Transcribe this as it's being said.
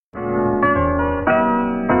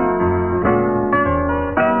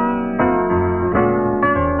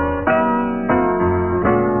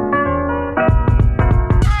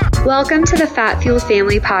Welcome to the Fat Fueled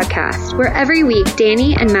Family Podcast, where every week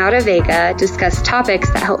Danny and Maura Vega discuss topics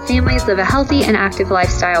that help families live a healthy and active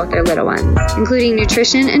lifestyle with their little ones, including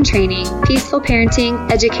nutrition and training, peaceful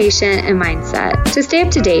parenting, education, and mindset. To stay up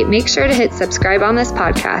to date, make sure to hit subscribe on this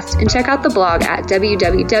podcast and check out the blog at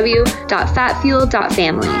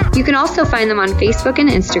www.fatfueled.family. You can also find them on Facebook and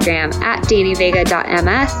Instagram at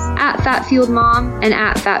DannyVega.ms, at FatFueledMom, and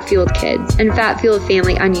at FatFueledKids, and Fat Fueled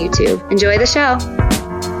Family on YouTube. Enjoy the show.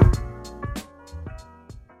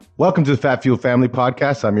 Welcome to the Fat Fuel Family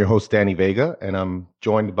Podcast. I'm your host, Danny Vega, and I'm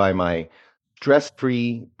joined by my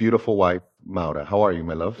stress-free, beautiful wife, Maura. How are you,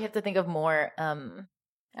 my love? You have to think of more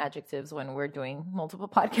adjectives when we're doing multiple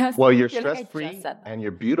podcasts. Well, you're stress-free and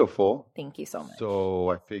you're beautiful. Thank you so much.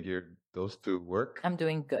 So I figured those two work. I'm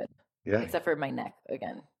doing good. Yeah. Except for my neck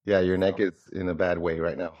again. Yeah, your neck is in a bad way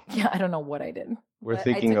right now. Yeah, I don't know what I did. I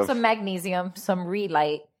took some magnesium, some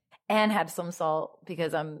Relight, and had some salt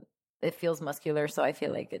because it feels muscular, so I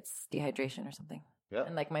feel like it's dehydration or something. Yeah.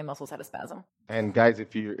 And like my muscles had a spasm. And guys,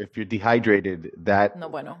 if you're dehydrated, no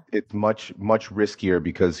bueno. It's much riskier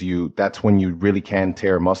because that's when you really can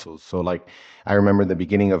tear muscles. So like I remember in the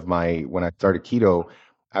beginning of when I started keto,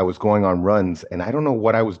 I was going on runs and I don't know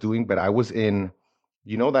what I was doing, but I was in,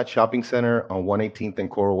 that shopping center on 118th and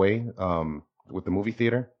Coral Way, with the movie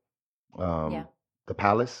theater. Yeah. The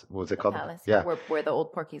Palace, what was it called? Palace, yeah, where the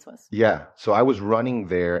old Porky's was. Yeah, so I was running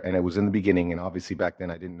there, and it was in the beginning, and obviously back then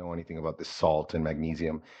I didn't know anything about this salt and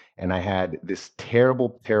magnesium, and I had this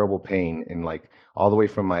terrible, terrible pain in like all the way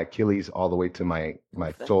from my Achilles all the way to my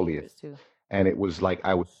soleus, and it was like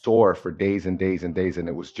I was sore for days and days and days, and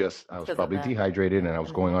it was just I was probably dehydrated, and I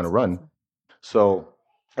was going on a run. So,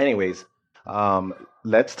 anyways.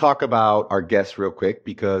 Let's talk about our guest real quick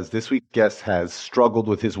because this week's guest has struggled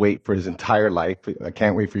with his weight for his entire life. I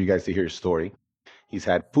can't wait for you guys to hear his story. He's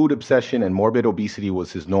had food obsession and morbid obesity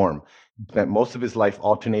was his norm. He spent most of his life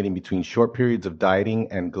alternating between short periods of dieting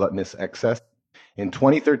and gluttonous excess. In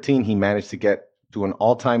 2013, he managed to get to an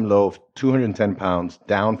all-time low of 210 pounds,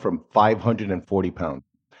 down from 540 pounds.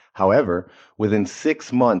 However, within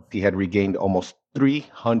 6 months, he had regained almost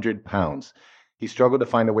 300 pounds. He struggled to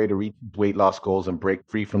find a way to reach weight loss goals and break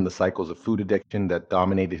free from the cycles of food addiction that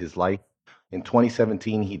dominated his life. In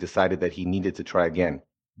 2017, he decided that he needed to try again.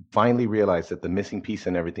 He finally realized that the missing piece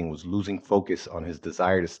in everything was losing focus on his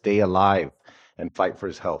desire to stay alive and fight for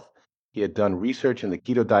his health. He had done research and the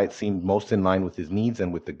keto diet seemed most in line with his needs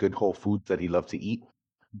and with the good whole foods that he loved to eat.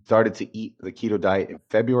 He started to eat the keto diet in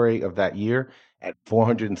February of that year at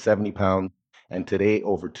 470 pounds. And today,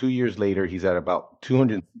 over 2 years later, he's at about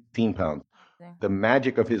 216 pounds. The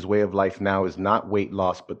magic of his way of life now is not weight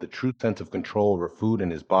loss, but the true sense of control over food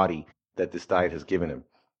and his body that this diet has given him.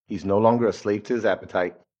 He's no longer a slave to his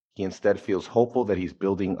appetite. He instead feels hopeful that he's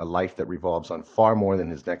building a life that revolves on far more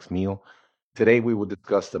than his next meal. Today, we will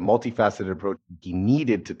discuss the multifaceted approach he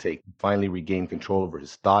needed to take to finally regain control over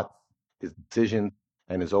his thoughts, his decisions,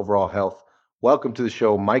 and his overall health. Welcome to the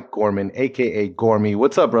show, Mike Gorman, a.k.a. Gormy.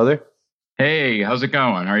 What's up, brother? Hey, how's it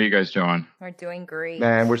going? How are you guys doing? We're doing great.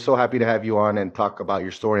 Man, we're so happy to have you on and talk about your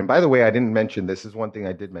story. And by the way, I didn't mention, this is one thing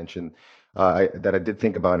I did mention that I did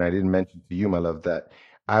think about, and I didn't mention to you, my love, that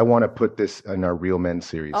I want to put this in our Real Men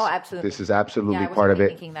series. Oh, absolutely. This is absolutely part of it. I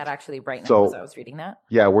was thinking that actually right now as I was reading that.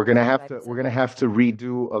 Yeah, we're gonna have to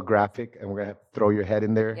redo a graphic, and we're gonna have to throw your head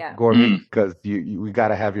in there, yeah. Gormy, because we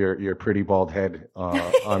gotta have your pretty bald head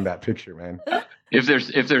on that picture, man. If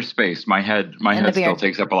there's space, my head still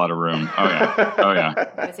takes up a lot of room. Oh yeah.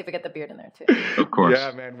 Let's see if we get the beard in there too. Of course.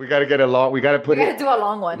 Yeah, man. We gotta get a long. We gotta do a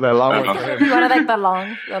long one. The long one. You want to like the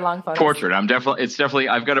long photo. Portrait. It's definitely.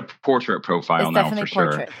 I've got a portrait profile now for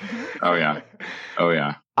sure. Oh yeah.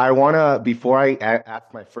 I wanna before I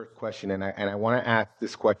ask my first question, and I wanna ask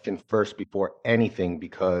this question first before anything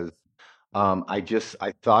because I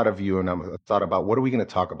thought of you and I thought about what are we gonna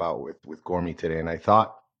talk about with Gormy today, and I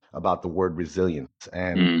thought about the word resilience.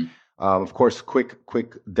 And of course, quick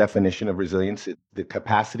definition of resilience: it's the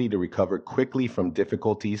capacity to recover quickly from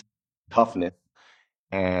difficulties, toughness,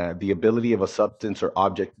 and the ability of a substance or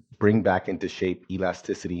object to bring back into shape,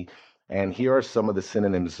 elasticity. And here are some of the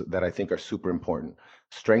synonyms that I think are super important: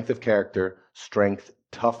 strength of character, strength,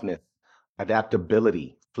 toughness,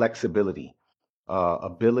 adaptability, flexibility,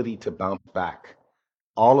 ability to bounce back.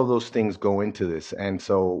 All of those things go into this. And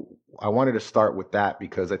so I wanted to start with that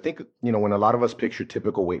because I think, when a lot of us picture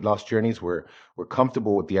typical weight loss journeys, we're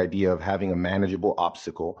comfortable with the idea of having a manageable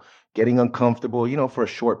obstacle, getting uncomfortable, for a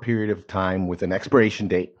short period of time with an expiration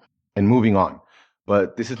date and moving on.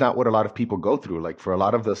 But this is not what a lot of people go through. Like for a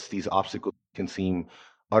lot of us, these obstacles can seem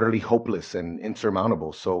utterly hopeless and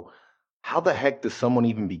insurmountable. So how the heck does someone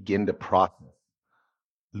even begin to process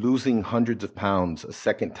losing hundreds of pounds a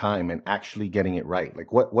second time and actually getting it right?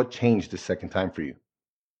 Like what changed the second time for you?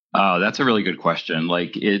 Oh, that's a really good question.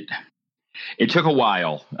 Like it took a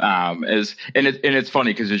while. And it's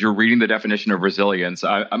funny because as you're reading the definition of resilience,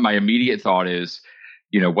 my immediate thought is,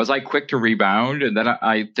 was I quick to rebound? And then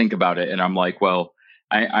I think about it and I'm like, well,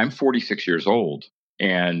 I'm 46 years old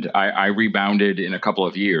and I rebounded in a couple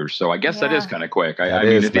of years. So I guess that is kind of quick. I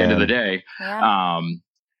mean, at the end of the day,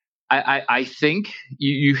 I think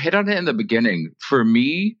you hit on it in the beginning. For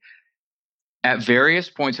me, at various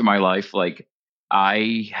points in my life, like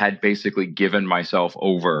I had basically given myself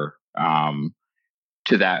over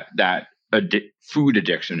to that food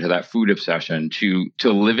addiction, to that food obsession, to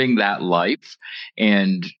living that life,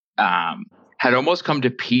 and had almost come to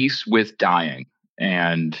peace with dying.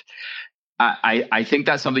 And I think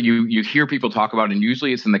that's something you hear people talk about, and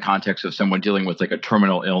usually it's in the context of someone dealing with like a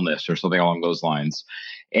terminal illness or something along those lines.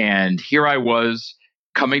 And here I was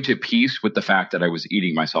coming to peace with the fact that I was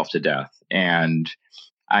eating myself to death. And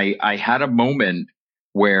I had a moment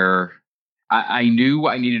where I knew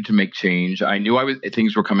I needed to make change. I knew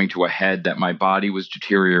things were coming to a head, that my body was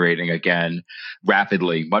deteriorating again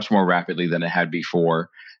rapidly, much more rapidly than it had before.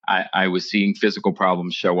 I was seeing physical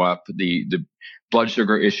problems show up, the blood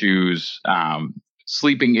sugar issues,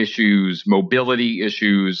 sleeping issues, mobility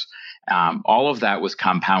issues. All of that was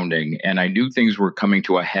compounding, and I knew things were coming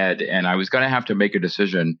to a head, and I was going to have to make a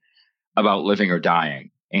decision about living or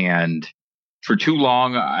dying. And for too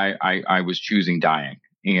long, I was choosing dying.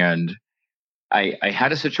 And I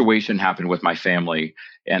had a situation happen with my family,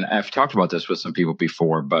 and I've talked about this with some people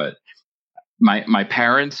before, but my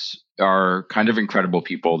parents are kind of incredible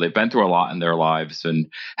people. They've been through a lot in their lives and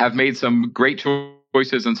have made some great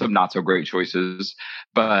choices and some not so great choices.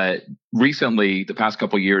 But recently, the past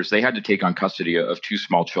couple of years, they had to take on custody of two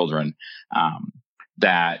small children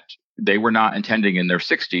that they were not intending in their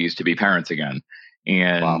 60s to be parents again.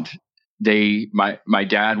 And my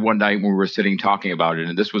dad, one night when we were sitting talking about it,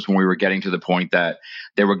 and this was when we were getting to the point that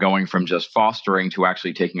they were going from just fostering to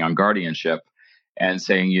actually taking on guardianship, and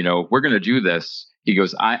saying, we're going to do this. He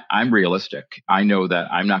goes, I'm realistic. I know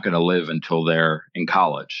that I'm not going to live until they're in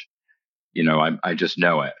college. I just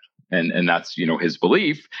know it. And that's, his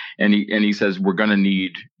belief. And he says, we're going to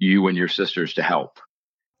need you and your sisters to help.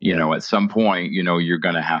 At some point, you're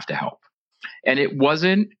going to have to help. And it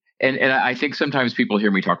wasn't. And I think sometimes people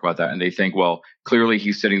hear me talk about that and they think, well, clearly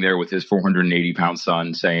he's sitting there with his 480-pound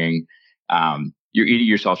son saying, you're eating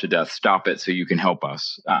yourself to death. Stop it so you can help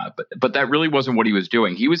us. But that really wasn't what he was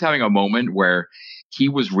doing. He was having a moment where he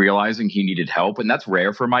was realizing he needed help. And that's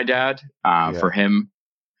rare for my dad. For him,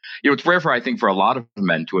 it's rare I think for a lot of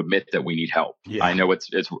men to admit that we need help. Yeah. I know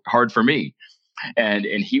it's hard for me. And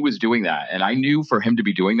he was doing that. And I knew for him to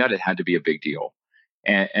be doing that, it had to be a big deal.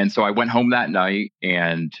 And so I went home that night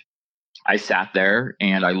and I sat there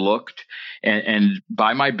and I looked, and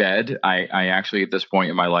by my bed, I actually, at this point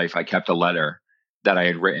in my life, I kept a letter that I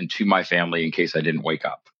had written to my family in case I didn't wake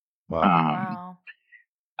up. Wow.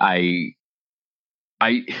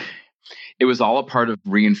 It was all a part of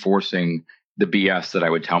reinforcing the BS that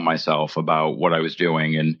I would tell myself about what I was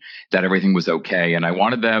doing and that everything was okay. And I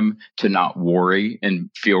wanted them to not worry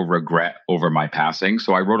and feel regret over my passing.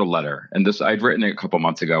 So I wrote a letter, and I'd written it a couple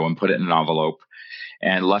months ago and put it in an envelope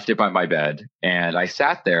and left it by my bed. And I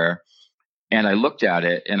sat there and I looked at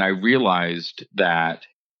it and I realized that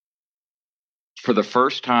for the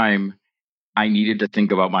first time, I needed to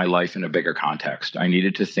think about my life in a bigger context. I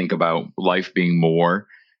needed to think about life being more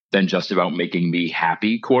than just about making me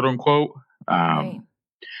happy, quote unquote. Right.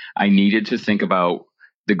 I needed to think about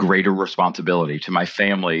the greater responsibility to my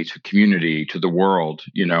family, to community, to the world,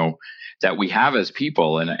 that we have as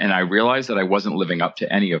people. And I realized that I wasn't living up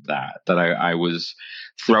to any of that, that I was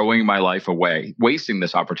throwing my life away, wasting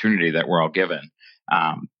this opportunity that we're all given,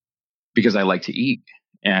 because I like to eat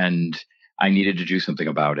and I needed to do something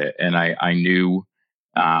about it. And I knew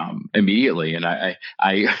immediately. And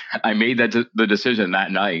I made the decision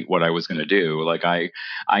that night, what I was going to do. Like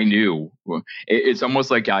I knew it's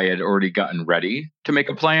almost like I had already gotten ready to make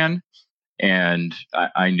a plan, and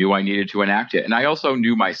I knew I needed to enact it. And I also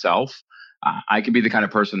knew myself. I can be the kind of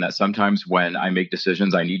person that sometimes when I make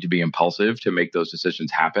decisions, I need to be impulsive to make those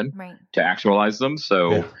decisions happen, right, to actualize them.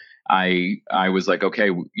 So I was like, okay,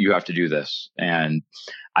 you have to do this. And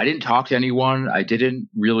I didn't talk to anyone. I didn't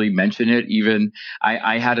really mention it. Even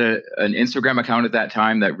I had an Instagram account at that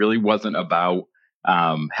time that really wasn't about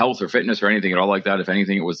health or fitness or anything at all like that. If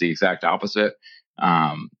anything, it was the exact opposite.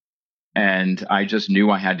 And I just knew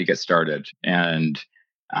I had to get started. And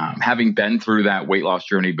having been through that weight loss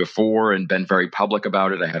journey before and been very public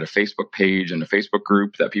about it, I had a Facebook page and a Facebook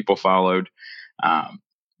group that people followed.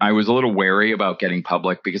 I was a little wary about getting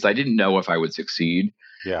public because I didn't know if I would succeed.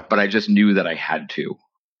 Yeah. But I just knew that I had to.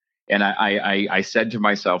 And I said to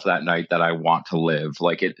myself that night that I want to live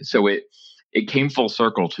like it. So it came full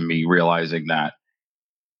circle to me realizing that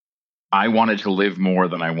I wanted to live more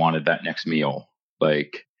than I wanted that next meal.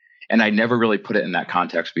 Like, and I never really put it in that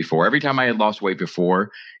context before. Every time I had lost weight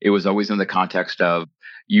before, it was always in the context of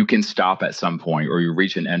you can stop at some point or you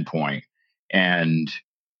reach an end point. And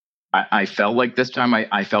I felt like this time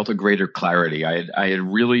I felt a greater clarity. I had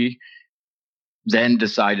really then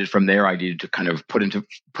decided from there I needed to kind of put into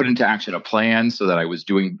action a plan so that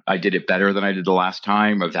I did it better than I did the last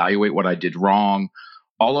time, evaluate what I did wrong,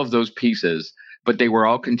 all of those pieces. But they were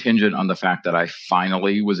all contingent on the fact that I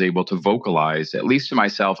finally was able to vocalize, at least to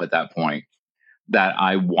myself at that point, that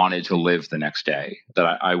I wanted to live the next day,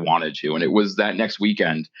 that I wanted to. And it was that next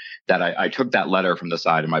weekend that I took that letter from the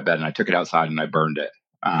side of my bed and I took it outside and I burned it.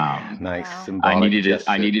 Nice. Wow. I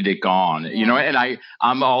needed it gone, Yeah. and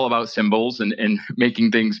I'm all about symbols and making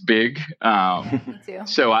things big. Me too.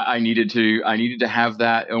 So I needed to have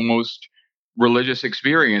that almost religious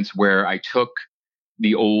experience where I took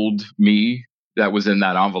the old me that was in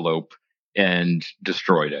that envelope and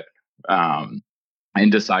destroyed it,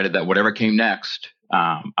 and decided that whatever came next,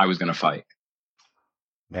 I was going to fight.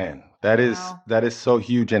 Man, that is Wow. so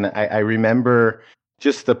huge. And I remember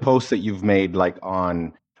just the posts that you've made like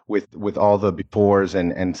on with all the befores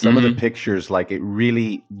and some of the pictures, like you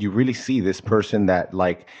really see this person that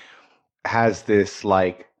like has this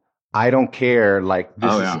like, I don't care, like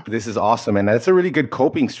this is awesome. And that's a really good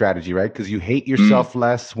coping strategy, right? Because you hate yourself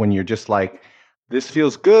less when you're just like, this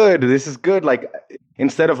feels good, this is good. Like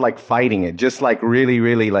instead of like fighting it, just like really,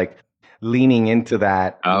 really like leaning into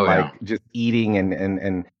that, just eating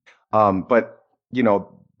and but you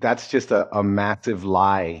know, that's just a massive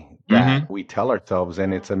lie that we tell ourselves.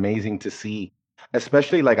 And it's amazing to see,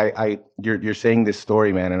 especially like you're saying this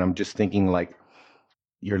story, man, and I'm just thinking like,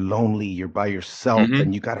 you're lonely, you're by yourself,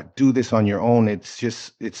 and you got to do this on your own. It's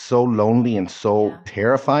so lonely and so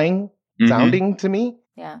terrifying sounding to me.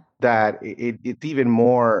 Yeah. That it's even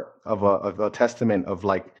more of a testament of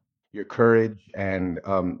like your courage. And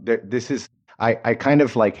this is, I kind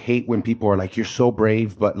of like hate when people are like, you're so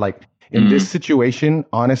brave, but like in this situation,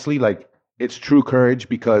 honestly, like it's true courage,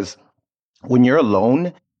 because when you're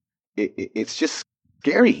alone, it's just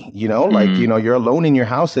scary, you know, like, you know, you're alone in your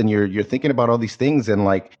house and you're thinking about all these things. And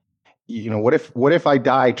like, you know, what if I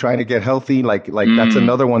die trying to get healthy? Like that's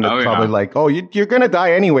another one that's probably like, oh, you're going to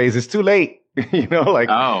die anyways. It's too late. You know, like,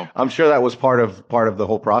 I'm sure that was part of the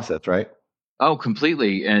whole process, right? Oh,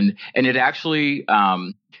 completely. And it actually,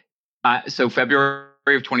 so February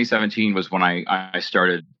of 2017 was when I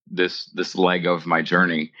started this leg of my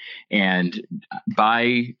journey. And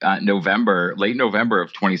by late November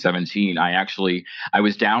of 2017, I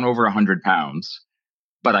was down over 100 pounds,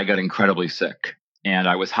 but I got incredibly sick and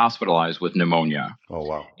I was hospitalized with pneumonia. Oh,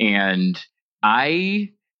 wow. And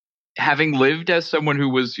having lived as someone who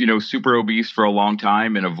was, you know, super obese for a long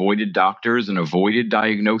time and avoided doctors and avoided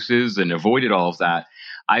diagnoses and avoided all of that,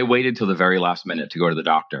 I waited till the very last minute to go to the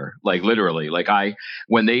doctor. Like literally, like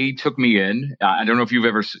when they took me in, I don't know if you've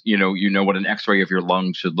ever, you know what an x-ray of your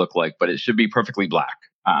lungs should look like, but it should be perfectly black.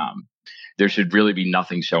 There should really be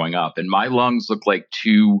nothing showing up. And my lungs look like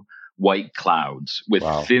two white clouds with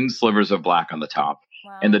thin slivers of black on the top.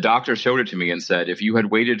 Wow. And the doctor showed it to me and said, if you had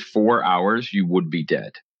waited 4 hours, you would be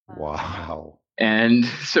dead. Wow. And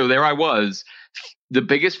so there I was. The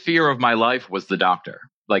biggest fear of my life was the doctor.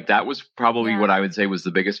 Like that was probably what I would say was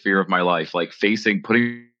the biggest fear of my life, like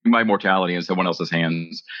putting my mortality in someone else's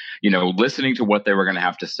hands, you know, listening to what they were going to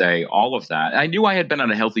have to say, all of that. I knew I had been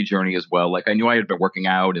on a healthy journey as well. Like I knew I had been working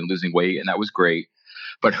out and losing weight, and that was great.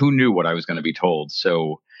 But who knew what I was going to be told?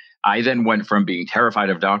 So I then went from being terrified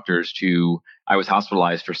of doctors to I was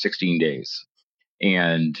hospitalized for 16 days.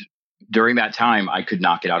 And during that time, I could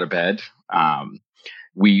not get out of bed.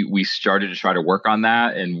 We started to try to work on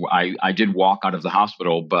that. And I did walk out of the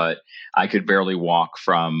hospital, but I could barely walk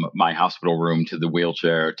from my hospital room to the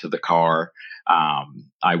wheelchair to the car.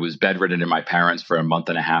 I was bedridden in my parents for a month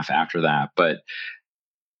and a half after that. But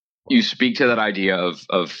you speak to that idea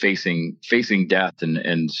of facing death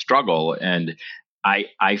and struggle. And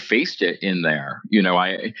I faced it in there, you know,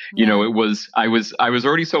 I was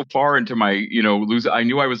already so far into my, you know, I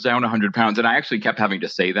knew I was down 100 pounds, and I actually kept having to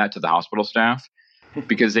say that to the hospital staff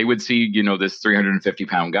because they would see, you know, this 350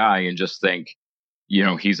 pound guy and just think, you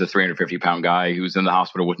know, he's a 350 pound guy who's in the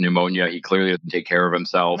hospital with pneumonia. He clearly doesn't take care of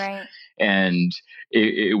himself. Right. And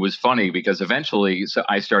it was funny because eventually, so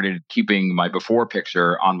I started keeping my before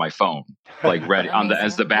picture on my phone, like ready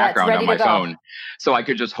as the background on my phone, so I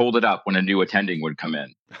could just hold it up when a new attending would come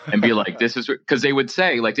in and be like, "This is," because they would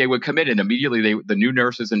say, like, they would come in and immediately the new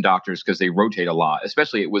nurses and doctors, because they rotate a lot.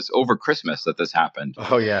 Especially, it was over Christmas that this happened.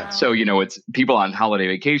 Oh yeah. So it's people on holiday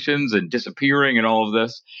vacations and disappearing and all of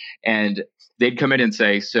this, and they'd come in and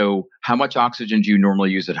say, "So, how much oxygen do you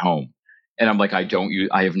normally use at home?" And I'm like,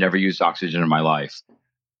 I have never used oxygen in my life.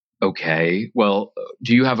 Okay. Well,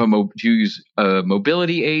 do you use a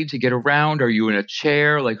mobility aid to get around? Are you in a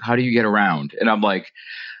chair? Like, how do you get around? And I'm like,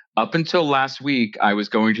 up until last week, I was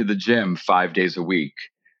going to the gym 5 days a week.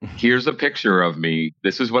 Here's a picture of me.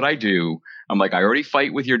 This is what I do. I'm like, I already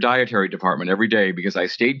fight with your dietary department every day because I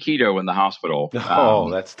stayed keto in the hospital. Oh,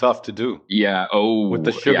 that's tough to do. Yeah. Oh, with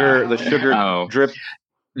the sugar, drip.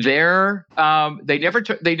 They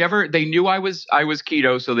knew I was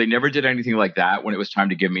keto, so they never did anything like that when it was time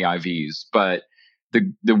to give me IVs. But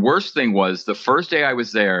the worst thing was the first day I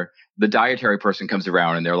was there, the dietary person comes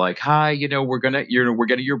around and they're like, "Hi, we're getting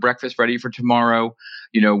your breakfast ready for tomorrow.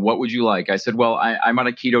 What would you like?" I said, "Well, I'm on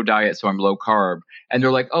a keto diet, so I'm low carb." And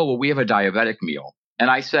they're like, "Oh, well, we have a diabetic meal." And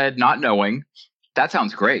I said, not knowing, "That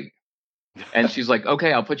sounds great." And she's like,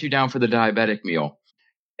 "Okay, I'll put you down for the diabetic meal."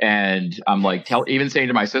 And I'm like, even saying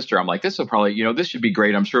to my sister, I'm like, this will probably, this should be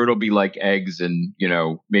great. I'm sure it'll be like eggs and,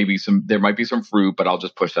 maybe there might be some fruit, but I'll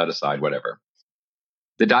just push that aside, whatever.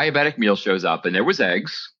 The diabetic meal shows up and there was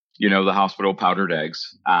eggs, the hospital powdered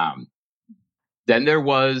eggs. Then there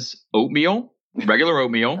was oatmeal, regular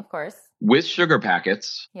oatmeal, of course, with sugar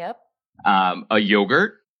packets. Yep. A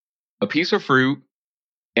yogurt, a piece of fruit,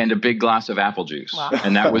 and a big glass of apple juice. Wow.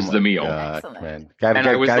 And that was the meal. Excellent. Man.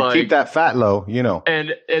 Gotta keep that fat low,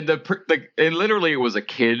 And literally it was a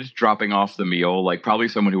kid dropping off the meal, like probably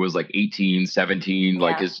someone who was like 18, 17,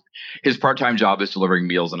 like his part-time job is delivering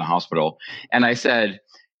meals in a hospital. And I said,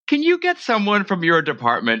 "Can you get someone from your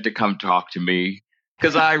department to come talk to me?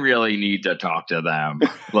 Because I really need to talk to them."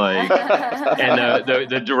 Like, and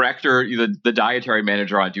the director, the dietary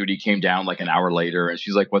manager on duty came down like an hour later, and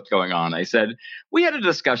she's like, "What's going on?" I said, "We had a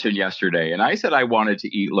discussion yesterday, and I said I wanted to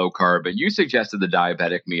eat low carb, and you suggested the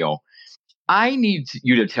diabetic meal. I need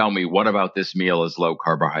you to tell me what about this meal is low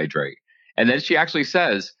carbohydrate." And then she actually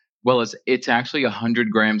says, "Well, it's actually 100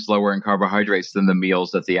 grams lower in carbohydrates than the meals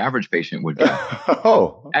that the average patient would get."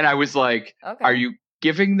 Oh. And I was like, okay. Are you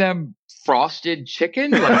giving them frosted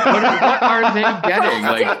chicken? Like, what are they getting?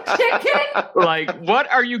 Like, chicken? Like,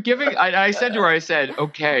 what are you giving? I said to her,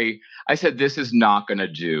 okay. I said, this is not going to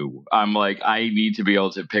do. I'm like, I need to be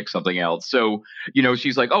able to pick something else. So,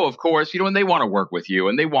 she's like, "Oh, of course, and they want to work with you,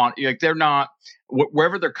 and they want, like, they're not,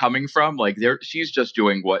 wherever they're coming from, like, she's just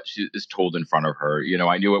doing what she is told in front of her.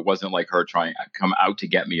 I knew it wasn't like her trying to come out to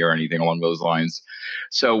get me or anything along those lines.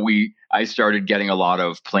 So I started getting a lot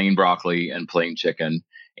of plain broccoli and plain chicken.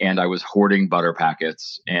 And I was hoarding butter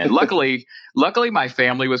packets. And luckily my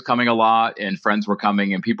family was coming a lot and friends were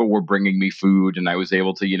coming and people were bringing me food. And I was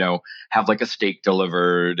able to, have like a steak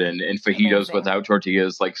delivered and fajitos Amazing. Without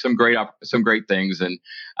tortillas, like some great things. And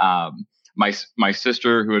my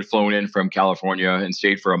sister, who had flown in from California and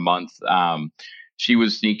stayed for a month, she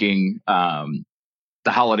was sneaking the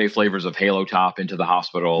holiday flavors of Halo Top into the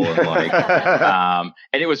hospital. And like, and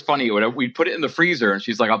it was funny. We'd put it in the freezer and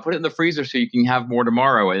she's like, "I'll put it in the freezer so you can have more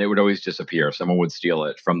tomorrow." And it would always disappear. Someone would steal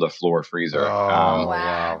it from the floor freezer. Oh,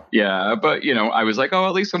 wow. Yeah. But, I was like, oh,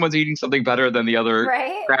 at least someone's eating something better than the other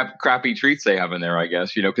crappy treats they have in there, I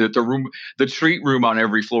guess, because the treat room on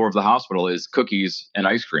every floor of the hospital is cookies and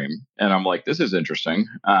ice cream. And I'm like, this is interesting.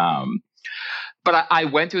 But I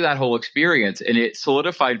went through that whole experience and it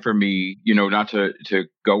solidified for me, not to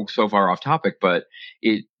go so far off topic, but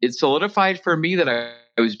it solidified for me that I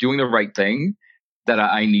was doing the right thing, that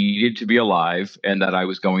I needed to be alive and that I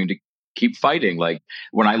was going to keep fighting. Like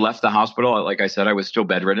when I left the hospital, like I said, I was still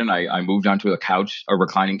bedridden. I moved onto a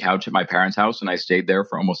reclining couch at my parents' house and I stayed there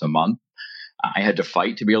for almost a month. I had to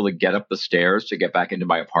fight to be able to get up the stairs to get back into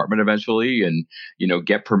my apartment eventually and,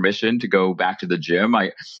 get permission to go back to the gym.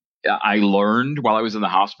 I learned while I was in the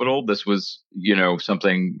hospital, this was,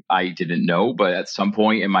 something I didn't know, but at some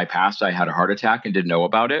point in my past, I had a heart attack and didn't know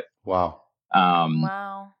about it. Wow.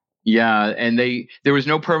 Wow. Yeah. And there was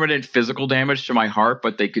no permanent physical damage to my heart,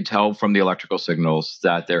 but they could tell from the electrical signals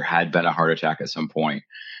that there had been a heart attack at some point.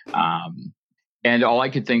 And all I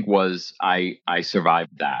could think was I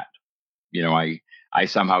survived that. I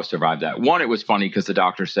somehow survived that. One, it was funny because the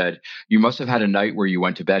doctor said, "You must have had a night where you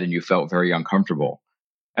went to bed and you felt very uncomfortable."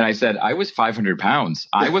 And I said, I was 500 pounds.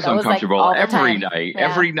 I was uncomfortable every night,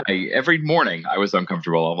 every morning. I was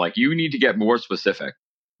uncomfortable. I'm like, you need to get more specific.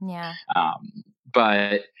 Yeah.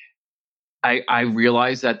 But I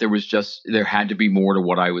realized that there had to be more to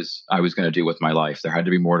what I was going to do with my life. There had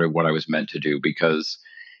to be more to what I was meant to do, because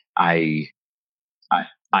I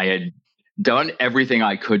I had done everything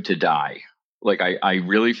I could to die. Like I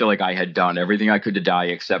really feel like I had done everything I could to die,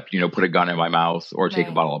 except, put a gun in my mouth or take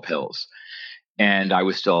a bottle of pills, and I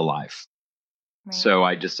was still alive. Right. So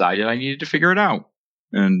I decided I needed to figure it out,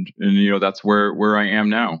 and that's where I am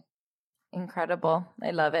now. Incredible.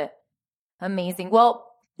 I love it. Amazing. Well,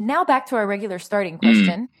 now back to our regular starting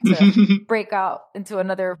question to break out into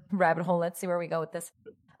another rabbit hole. Let's see where we go with this.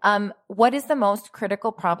 What is the most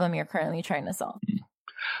critical problem you're currently trying to solve?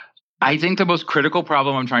 I think the most critical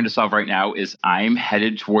problem I'm trying to solve right now is I'm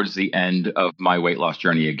headed towards the end of my weight loss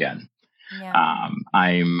journey again. Yeah.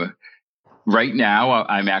 Right now,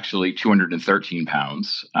 I'm actually 213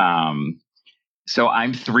 pounds. So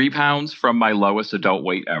I'm 3 pounds from my lowest adult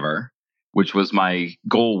weight ever, which was my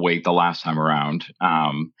goal weight the last time around.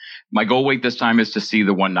 My goal weight this time is to see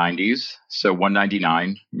the 190s. So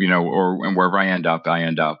 199, and wherever I end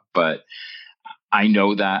up. But I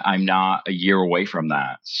know that I'm not a year away from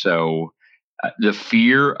that. So the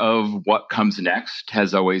fear of what comes next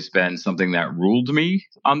has always been something that ruled me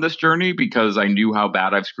on this journey, because I knew how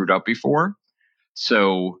bad I've screwed up before.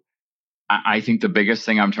 So I think the biggest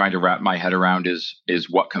thing I'm trying to wrap my head around is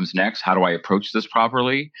what comes next. How do I approach this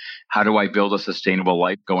properly? How do I build a sustainable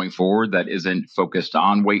life going forward that isn't focused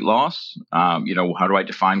on weight loss? How do I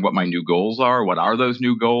define what my new goals are? What are those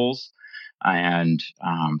new goals? And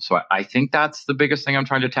so I think that's the biggest thing I'm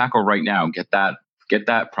trying to tackle right now. Get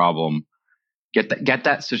that problem, get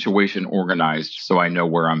that situation organized, so I know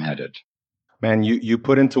where I'm headed. Man, you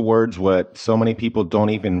put into words what so many people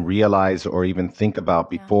don't even realize or even think about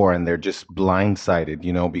before, and they're just blindsided,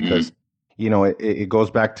 because, it goes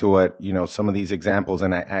back to what, some of these examples.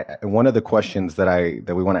 And I one of the questions that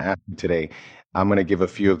we want to ask you today, I'm going to give a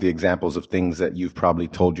few of the examples of things that you've probably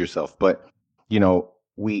told yourself. But,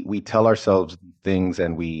 we tell ourselves things,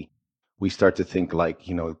 and we start to think like,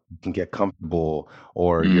 you can get comfortable,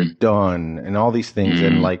 or you're done, and all these things.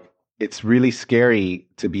 And like, it's really scary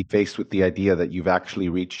to be faced with the idea that you've actually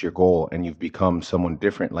reached your goal and you've become someone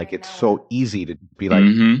different. Like, it's so easy to be like,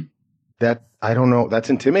 that, I don't know, that's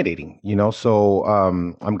intimidating, So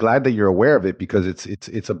I'm glad that you're aware of it, because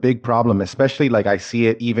it's a big problem, especially like I see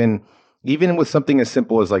it even with something as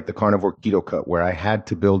simple as like the carnivore keto cut, where I had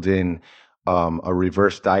to build in a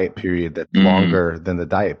reverse diet period that's longer than the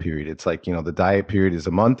diet period. It's like, the diet period is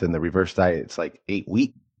a month, and the reverse diet, it's like 8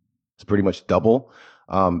 weeks. It's pretty much double.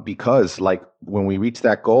 Because like when we reach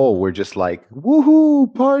that goal, we're just like,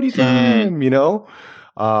 woohoo, party time,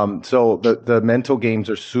 So the mental games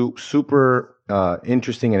are super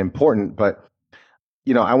interesting and important. But,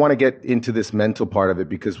 I want to get into this mental part of it,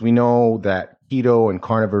 because we know that keto and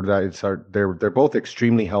carnivore diets they're both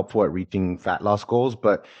extremely helpful at reaching fat loss goals,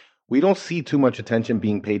 but we don't see too much attention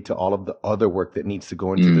being paid to all of the other work that needs to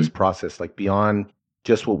go into this process, like beyond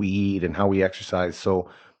just what we eat and how we exercise. So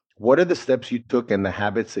what are the steps you took and the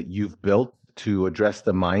habits that you've built to address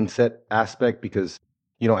the mindset aspect? Because,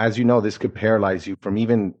 as you know, this could paralyze you from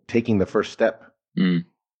even taking the first step.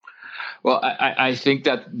 Well, I think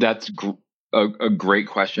that's a great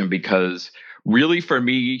question, because really for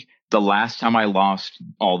me, the last time I lost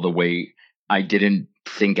all the weight, I didn't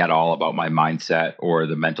think at all about my mindset or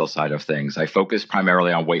the mental side of things. I focused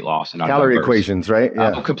primarily on weight loss and on calorie numbers. Equations, right?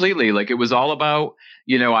 Yeah, completely. Like, it was all about,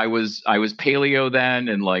 I was paleo then,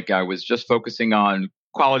 and like I was just focusing on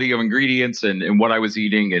quality of ingredients and what I was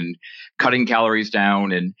eating and cutting calories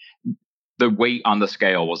down, and the weight on the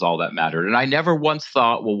scale was all that mattered. And I never once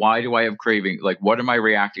thought, well, why do I have craving? Like, what am I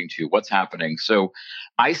reacting to? What's happening? So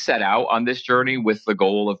I set out on this journey with the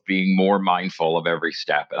goal of being more mindful of every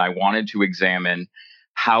step. And I wanted to examine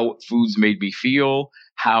how foods made me feel,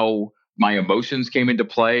 how my emotions came into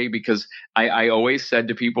play, because I always said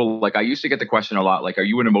to people, like, I used to get the question a lot, like, are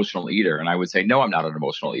you an emotional eater? And I would say, no, I'm not an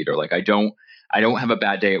emotional eater. Like, I don't have a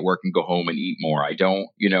bad day at work and go home and eat more. I don't,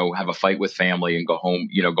 have a fight with family and go home,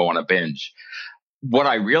 go on a binge. What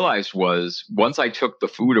I realized was, once I took the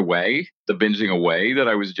food away, the binging away that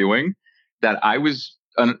I was doing, that I was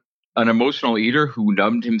an emotional eater who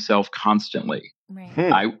numbed himself constantly.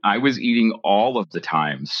 Right. I was eating all of the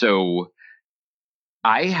time. So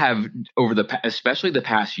I have, especially the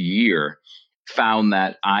past year, found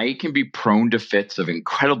that I can be prone to fits of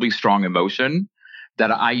incredibly strong emotion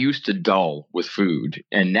that I used to dull with food.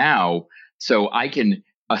 And now, so I can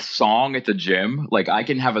a song at the gym. Like I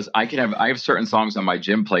have certain songs on my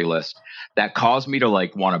gym playlist that cause me to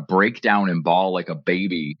like want to break down and bawl like a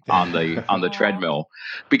baby on the treadmill,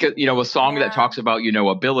 because a song that talks about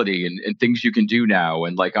ability and things you can do now,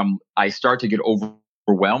 and like I start to get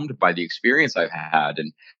overwhelmed by the experience I've had.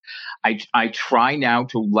 And I try now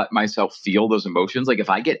to let myself feel those emotions. Like if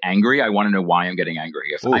I get angry, I want to know why I'm getting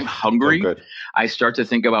angry. If I'm hungry, I start to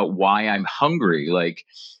think about why I'm hungry. Like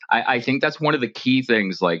I think that's one of the key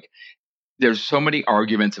things. Like there's so many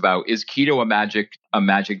arguments about, is keto a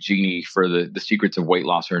magic genie for the secrets of weight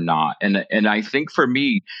loss or not? And I think for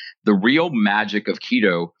me, the real magic of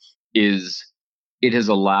keto is it has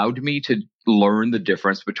allowed me to learn the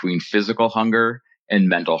difference between physical hunger and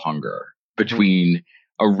mental hunger, between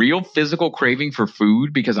a real physical craving for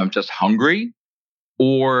food because I'm just hungry,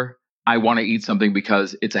 or I want to eat something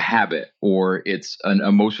because it's a habit, or it's an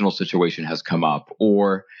emotional situation has come up,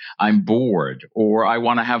 or I'm bored, or I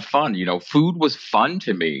want to have fun. Food was fun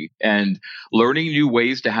to me, and learning new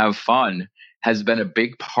ways to have fun has been a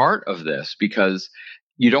big part of this, because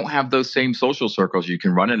you don't have those same social circles you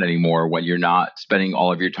can run in anymore when you're not spending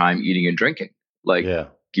all of your time eating and drinking. Like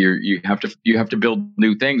you have to build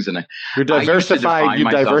new things, and you're diversified. You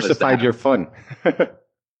diversified your fun.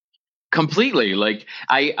 Completely. Like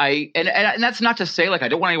and that's not to say, like, I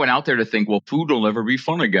don't want anyone out there to think, well, food will never be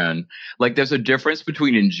fun again. Like there's a difference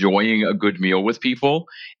between enjoying a good meal with people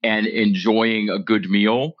and enjoying a good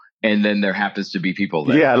meal and then there happens to be people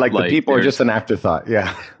there. Yeah, like the people are just an afterthought.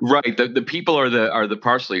 Yeah. Right. The people are the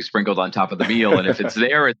parsley sprinkled on top of the meal. And if it's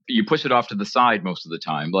there, you push it off to the side most of the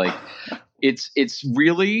time. Like it's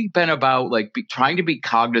really been about like trying to be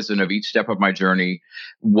cognizant of each step of my journey,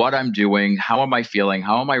 what I'm doing, how am I feeling,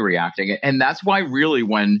 how am I reacting? And that's why really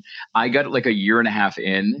when I got like a year and a half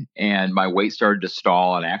in and my weight started to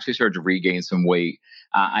stall and I actually started to regain some weight,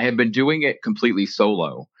 I had been doing it completely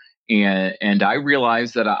solo. And I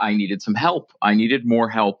realized that I needed some help. I needed more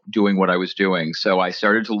help doing what I was doing. So I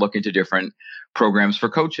started to look into different programs for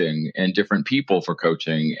coaching and different people for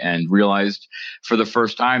coaching, and realized for the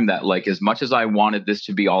first time that, like, as much as I wanted this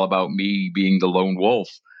to be all about me being the lone wolf,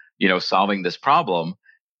 solving this problem,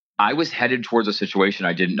 I was headed towards a situation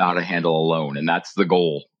I didn't know how to handle alone. And that's the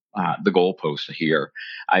goal. The goalpost here.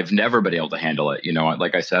 I've never been able to handle it.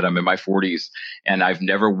 Like I said, I'm in my 40s and I've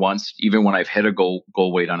never once, even when I've hit a goal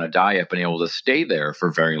weight on a diet, been able to stay there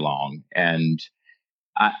for very long. And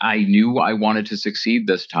I knew I wanted to succeed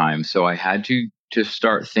this time. So I had to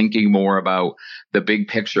start thinking more about the big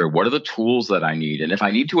picture. What are the tools that I need? And if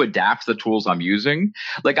I need to adapt the tools I'm using,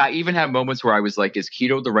 like I even have moments where I was like, is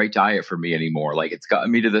keto the right diet for me anymore? Like it's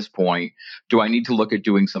gotten me to this point. Do I need to look at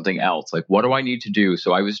doing something else? Like, what do I need to do?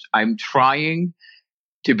 So I'm trying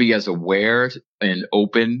to be as aware and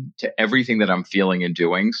open to everything that I'm feeling and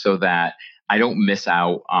doing so that I don't miss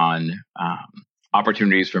out on,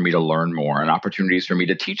 opportunities for me to learn more and opportunities for me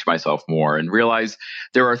to teach myself more and realize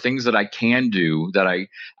there are things that I can do that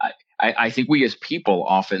I think we as people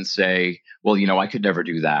often say, well, I could never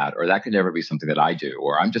do that, or that could never be something that I do,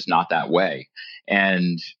 or I'm just not that way.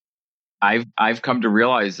 And I've come to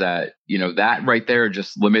realize that, that right there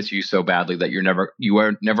just limits you so badly that you never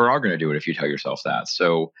are going to do it if you tell yourself that.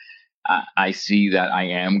 So I see that I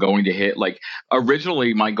am going to hit, like,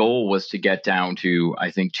 originally my goal was to get down to, I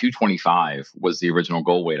think 225 was the original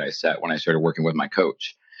goal weight I set when I started working with my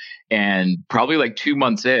coach. And probably like 2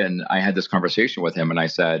 months in, I had this conversation with him and I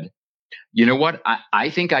said, you know what? I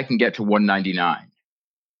think I can get to 199.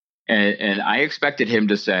 And I expected him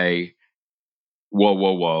to say,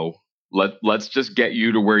 whoa. Let's just get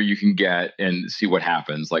you to where you can get and see what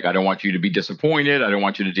happens. Like, I don't want you to be disappointed. I don't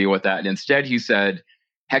want you to deal with that. And instead he said,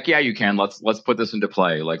 heck yeah, you can. Let's put this into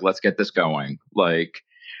play. Like, let's get this going. Like,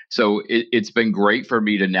 so it's been great for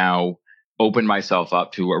me to now open myself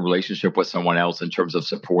up to a relationship with someone else in terms of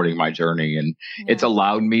supporting my journey. And it's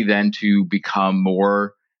allowed me then to become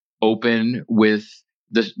more open with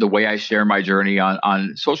the way I share my journey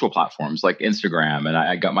on social platforms like Instagram. And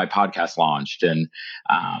I got my podcast launched, and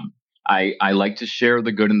I like to share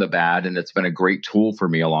the good and the bad. And it's been a great tool for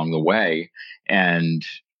me along the way. And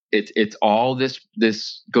it's all this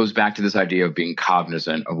goes back to this idea of being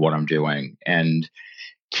cognizant of what I'm doing and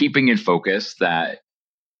keeping in focus that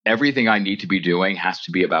everything I need to be doing has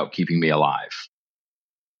to be about keeping me alive,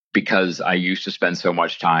 because I used to spend so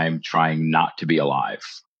much time trying not to be alive.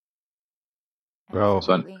 Bro,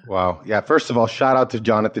 wow. Yeah, first of all, shout out to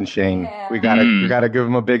Jonathan Shane. Yeah. We gotta give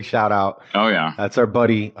him a big shout out. Oh yeah. That's our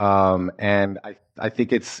buddy. And I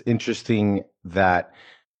think it's interesting that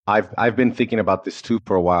I've been thinking about this too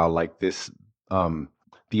for a while, like this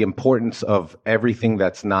the importance of everything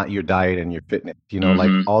that's not your diet and your fitness, like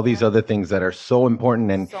all these other things that are so important.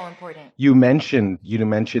 And So important. you mentioned,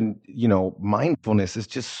 mindfulness is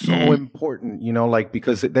just so important, like,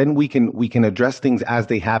 because then we can address things as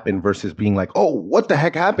they happen versus being like, oh, what the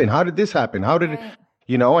heck happened? How did this happen? How did it,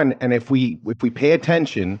 and if we pay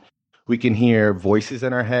attention, we can hear voices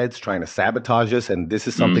in our heads trying to sabotage us. And this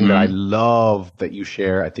is something that I love that you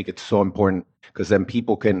share. I think it's so important because then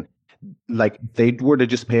people can, like, if they were to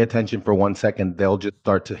just pay attention for 1 second, they'll just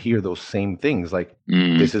start to hear those same things like,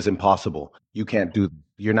 this is impossible. You can't do,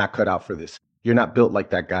 you're not cut out for this. You're not built like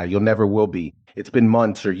that guy. You'll never will be. It's been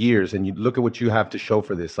months or years and you look at what you have to show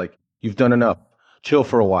for this. Like, you've done enough. Chill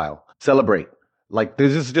for a while. Celebrate. Like,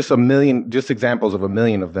 there's just a million, just examples of a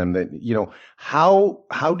million of them that,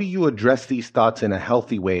 how do you address these thoughts in a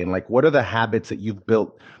healthy way? And like, what are the habits that you've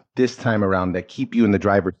built this time around that keep you in the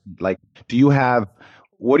driver's seat? Like, do you have,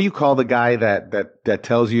 what do you call the guy that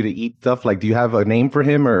tells you to eat stuff? Like, do you have a name for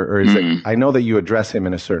him or is it, I know that you address him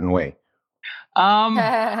in a certain way.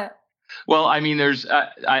 Well, I mean, there's,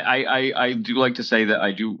 I do like to say that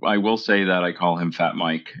I will say that I call him Fat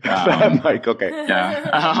Mike. Fat Mike. Okay.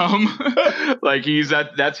 Yeah. Like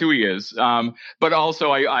that's who he is. But also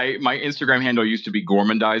my Instagram handle used to be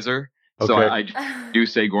Gormandizer. So I do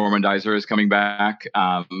say Gormandizer is coming back.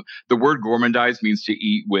 The word gourmandize means to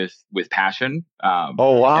eat with passion.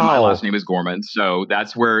 Oh, wow. And my last name is Gorman. So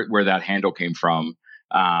that's where that handle came from.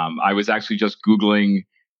 I was actually just Googling,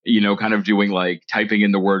 kind of doing like typing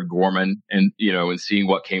in the word Gorman and, and seeing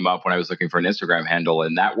what came up when I was looking for an Instagram handle.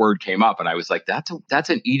 And that word came up and I was like, that's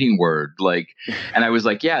an eating word. Like, and I was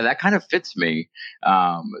like, yeah, that kind of fits me.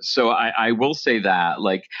 So I will say that,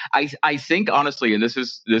 like, I think honestly, and this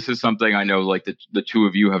is something I know, like the two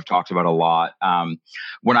of you have talked about a lot.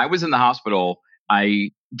 When I was in the hospital,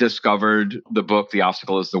 I discovered the book, The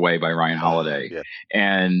Obstacle is the Way by Ryan Holiday. Yeah.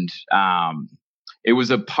 And, it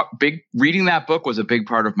was reading that book was a big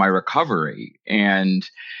part of my recovery. And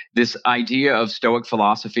this idea of Stoic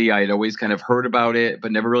philosophy, I had always kind of heard about it,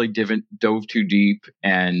 but never really dove too deep.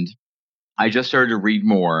 And I just started to read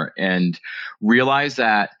more and realize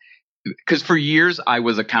that, because for years I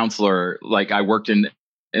was a counselor, like I worked in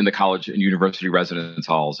the college and university residence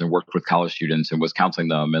halls and worked with college students and was counseling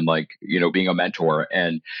them and like, being a mentor.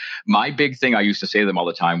 And my big thing I used to say to them all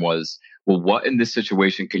the time was, well, what in this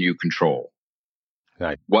situation can you control?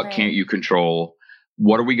 What can't you control?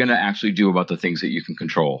 What are we going to actually do about the things that you can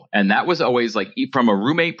control? And that was always like from a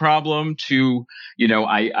roommate problem to,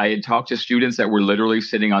 I had talked to students that were literally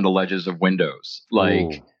sitting on the ledges of windows,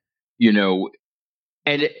 like,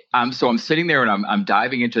 and so I'm sitting there and I'm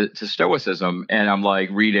diving into Stoicism and I'm like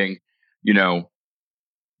reading,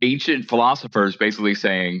 ancient philosophers basically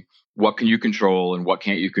saying, what can you control and what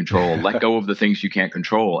can't you control? Let go of the things you can't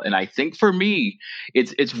control. And I think for me,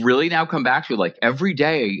 it's really now come back to like every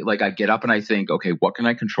day, like I get up and I think, okay, what can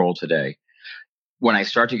I control today? When I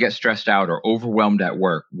start to get stressed out or overwhelmed at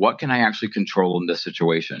work, what can I actually control in this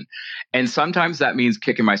situation? And sometimes that means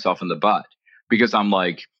kicking myself in the butt because I'm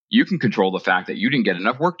like, you can control the fact that you didn't get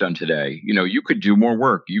enough work done today. You could do more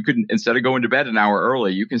work. You could, instead of going to bed an hour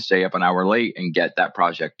early, you can stay up an hour late and get that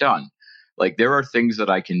project done. Like there are things that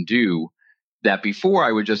I can do that before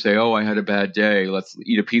I would just say, oh, I had a bad day. Let's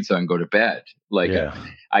eat a pizza and go to bed. Like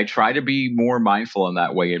I try to be more mindful in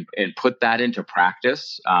that way and put that into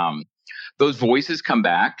practice. Those voices come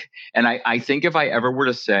back. And I think if I ever were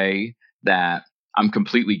to say that I'm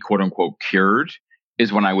completely quote unquote cured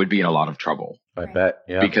is when I would be in a lot of trouble. I bet.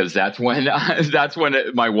 Yeah. Because that's when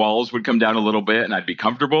my walls would come down a little bit and I'd be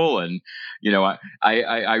comfortable. And,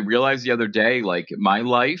 I realized the other day, like my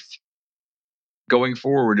life going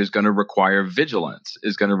forward is going to require vigilance,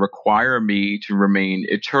 is going to require me to remain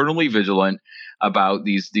eternally vigilant about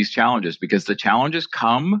these challenges, because the challenges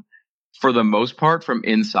come for the most part from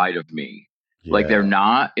inside of me. Yeah. Like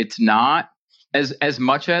it's not as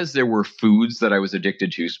much as there were foods that I was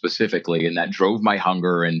addicted to specifically, and that drove my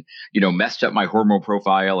hunger and, messed up my hormone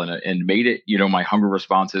profile and made it, my hunger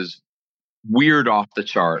responses weird off the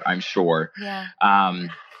chart, I'm sure. Yeah.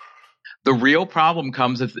 The real problem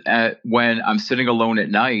comes when I'm sitting alone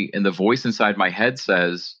at night and the voice inside my head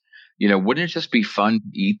says, wouldn't it just be fun to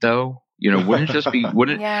eat though? Wouldn't it just be,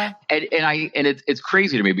 yeah. And it's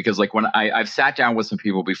crazy to me because like when I've sat down with some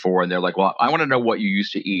people before and they're like, well, I want to know what you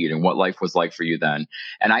used to eat and what life was like for you then.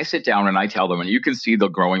 And I sit down and I tell them, and you can see the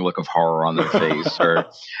growing look of horror on their face. Or,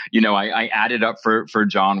 I added up for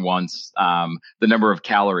John once, the number of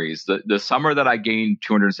calories. The summer that I gained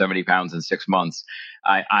 270 pounds in 6 months,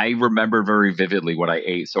 I remember very vividly what I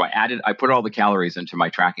ate. So I put all the calories into my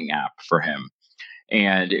tracking app for him.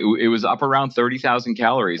 and it was up around 30,000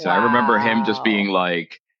 calories. And I remember him just being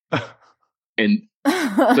like, and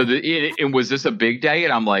so and was this a big day?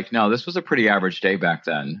 And I'm like, no, this was a pretty average day back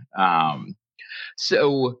then.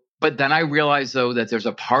 But then I realized though that there's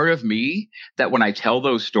a part of me that when I tell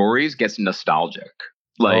those stories gets nostalgic.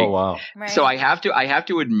 Like, oh, wow. Right. So I have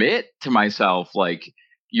to admit to myself, like,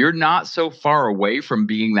 you're not so far away from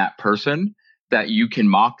being that person that you can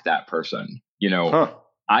mock that person. You know,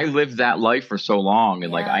 I lived that life for so long,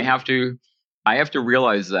 and like I have to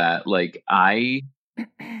realize that, like, I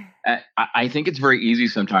think it's very easy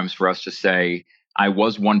sometimes for us to say, I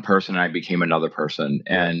was one person and I became another person.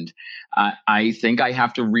 And I think I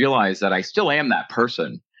have to realize that I still am that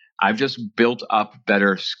person. I've just built up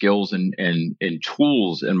better skills and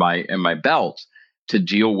tools in my belt to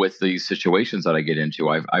deal with these situations that I get into.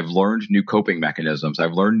 I've learned new coping mechanisms.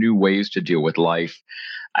 I've learned new ways to deal with life.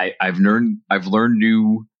 I've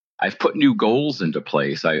put new goals into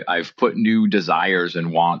place. I've put new desires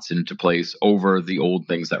and wants into place over the old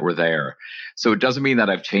things that were there. So it doesn't mean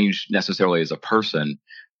that I've changed necessarily as a person,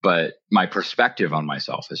 but my perspective on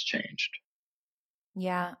myself has changed.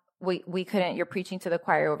 Yeah. We couldn't, you're preaching to the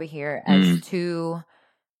choir over here as two,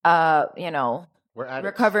 we're addicts.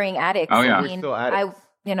 Recovering addicts. Oh, yeah. I mean, We're still addicts.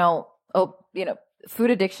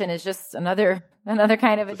 food addiction is just another kind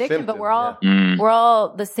of addiction, symptom, but we're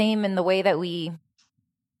all the same in the way that we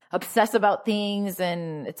obsess about things,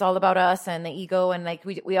 and it's all about us and the ego, and like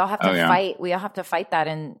we all have to fight. We all have to fight that,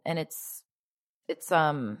 and it's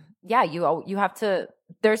you have to.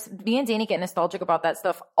 There's me and Danny get nostalgic about that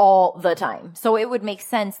stuff all the time, so it would make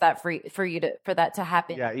sense that for that to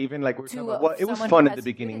happen. Yeah, even like we're talking about, it was fun at the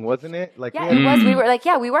beginning, wasn't it? Like, yeah, it was.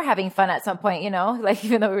 We were having fun at some point, like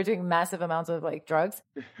even though we were doing massive amounts of like drugs.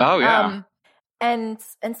 Oh yeah. And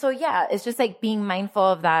so, yeah, it's just like being mindful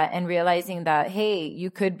of that and realizing that, hey, you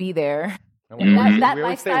could be there. That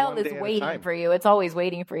lifestyle is waiting for you. It's always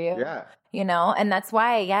waiting for you. Yeah. And that's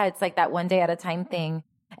why, it's like that one day at a time thing.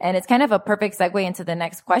 And it's kind of a perfect segue into the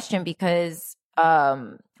next question, because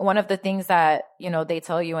one of the things that, they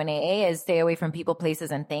tell you in AA is stay away from people,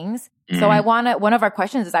 places, and things. So one of our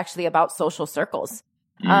questions is actually about social circles.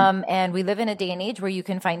 And we live in a day and age where you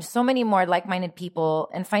can find so many more like-minded people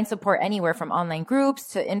and find support anywhere from online groups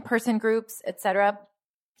to in-person groups, etc.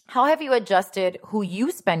 How have you adjusted who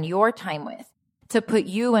you spend your time with to put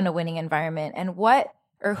you in a winning environment? And what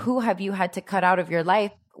or who have you had to cut out of your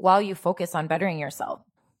life while you focus on bettering yourself?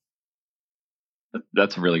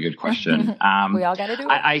 That's a really good question. We all got to do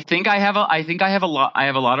it. I think I have a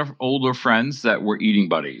lot of older friends that were eating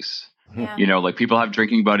buddies. Yeah. Like people have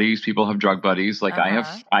drinking buddies, people have drug buddies. Like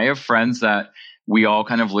I have friends that we all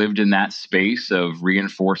kind of lived in that space of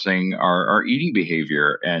reinforcing our eating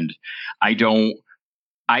behavior. And I don't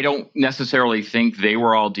necessarily think they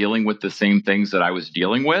were all dealing with the same things that I was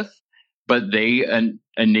dealing with, but they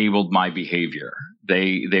enabled my behavior.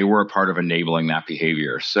 They were a part of enabling that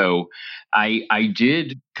behavior. So I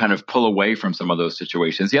did kind of pull away from some of those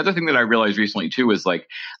situations. The other thing that I realized recently too is like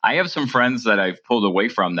I have some friends that I've pulled away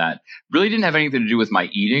from that really didn't have anything to do with my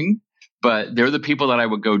eating, but they're the people that I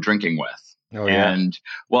would go drinking with. Oh, yeah. And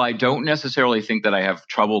while I don't necessarily think that I have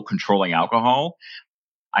trouble controlling alcohol,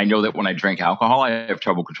 I know that when I drink alcohol, I have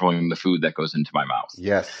trouble controlling the food that goes into my mouth.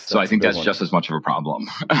 Yes. So I think that's just as much of a problem.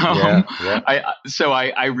 I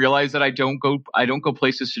realize that I don't go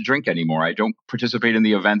places to drink anymore. I don't participate in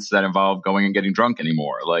the events that involve going and getting drunk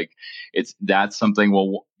anymore. Like that's something,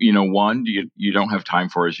 well, one, you don't have time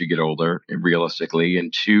for as you get older, realistically.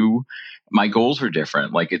 And two, my goals are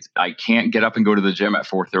different. Like I can't get up and go to the gym at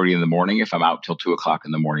 4:30 in the morning if I'm out till 2:00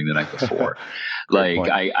 in the morning the night before. Like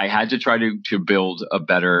I had to try to build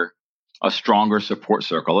a stronger support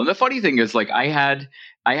circle. And the funny thing is, like I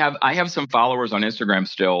have some followers on Instagram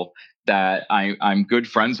still that I'm good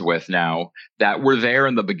friends with now that were there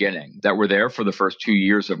in the beginning, that were there for the first 2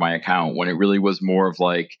 years of my account when it really was more of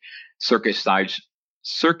like circus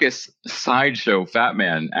sideshow fat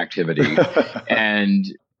man activity. And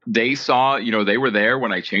they saw, they were there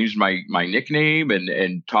when I changed my nickname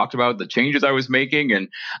and talked about the changes I was making. And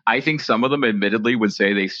I think some of them admittedly would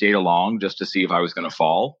say they stayed along just to see if I was going to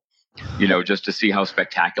fall, just to see how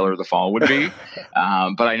spectacular the fall would be.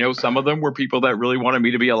 But I know some of them were people that really wanted me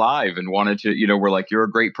to be alive and wanted to, were like, you're a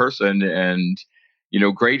great person and,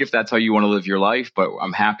 great if that's how you want to live your life. But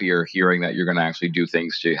I'm happier hearing that you're going to actually do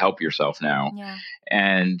things to help yourself now. Yeah.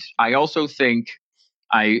 And I also think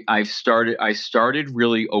I started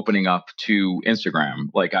really opening up to Instagram.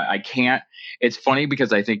 Like I can't, it's funny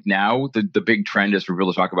because I think now the big trend is for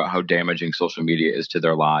people to talk about how damaging social media is to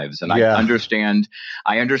their lives. And Yeah.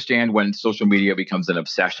 I understand when social media becomes an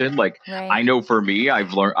obsession. Like I know for me, I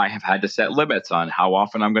have had to set limits on how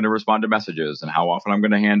often I'm going to respond to messages and how often I'm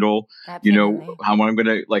going to handle, Absolutely. how I'm going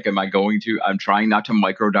to, like, I'm trying not to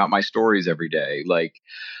microdot my stories every day. Like,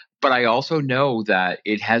 but I also know that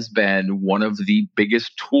it has been one of the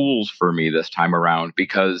biggest tools for me this time around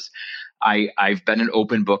because I've been an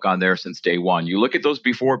open book on there since day one. You look at those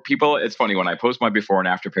before people. It's funny when I post my before and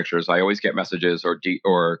after pictures, I always get messages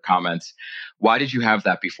or comments. Why did you have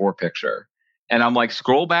that before picture? And I'm like,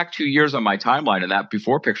 scroll back 2 years on my timeline and that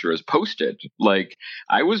before picture is posted. Like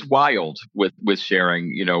I was wild with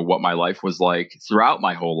sharing, what my life was like throughout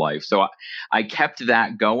my whole life. So I kept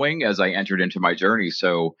that going as I entered into my journey.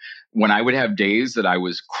 So when I would have days that I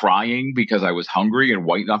was crying because I was hungry and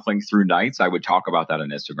white knuckling through nights, I would talk about that on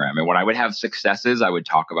Instagram. And when I would have successes, I would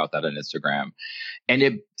talk about that on Instagram. And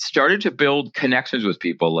it started to build connections with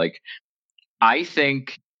people. Like I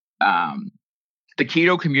think, the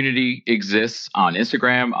keto community exists on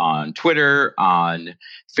Instagram, on Twitter, on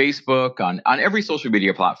Facebook, on every social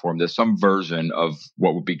media platform. There's some version of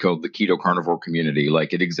what would be called the keto carnivore community.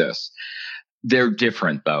 Like it exists. They're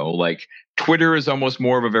different though. Like Twitter is almost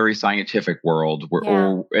more of a very scientific world where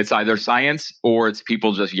or it's either science or it's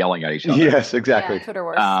people just yelling at each other. Yes, exactly. Yeah, Twitter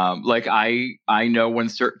works. Like I know when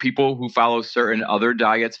certain people who follow certain other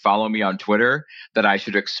diets follow me on Twitter that I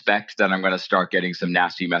should expect that I'm going to start getting some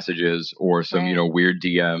nasty messages or some, weird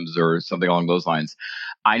DMs or something along those lines.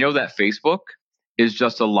 I know that Facebook is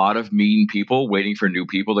just a lot of mean people waiting for new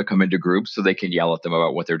people to come into groups so they can yell at them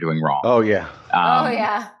about what they're doing wrong. Oh yeah.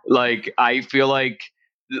 Like I feel like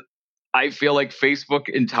Facebook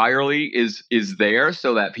entirely is there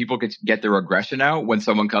so that people can get their aggression out when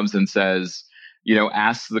someone comes and says,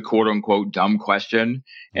 asks the quote unquote dumb question.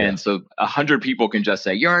 Yeah. And so 100 people can just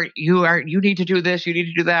say, you need to do this, you need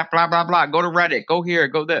to do that, blah, blah, blah. Go to Reddit, go here,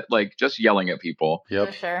 go that, like just yelling at people. Yep.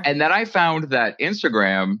 For sure. And then I found that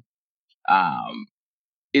Instagram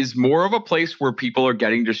is more of a place where people are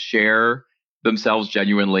getting to share themselves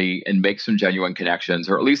genuinely and make some genuine connections,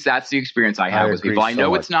 or at least that's the experience I have with people. I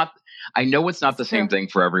know it's not the same thing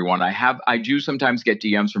for everyone. I do sometimes get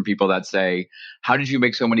DMs from people that say, how did you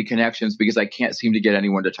make so many connections? Because I can't seem to get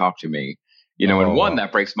anyone to talk to me, and one,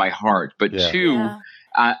 that breaks my heart. But two,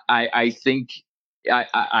 I think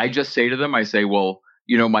I just say to them, I say, well,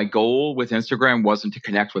 my goal with Instagram wasn't to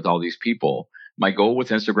connect with all these people. My goal with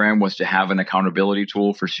Instagram was to have an accountability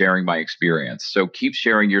tool for sharing my experience. So keep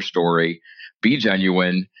sharing your story, be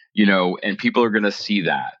genuine, and people are going to see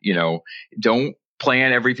that, don't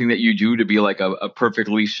plan everything that you do to be like a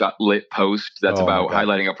perfectly lit post that's about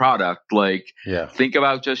highlighting a product. Like think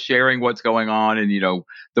about just sharing what's going on. And,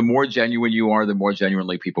 the more genuine you are, the more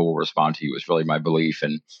genuinely people will respond to you is really my belief.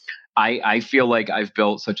 And I feel like I've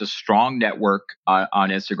built such a strong network on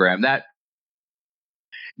Instagram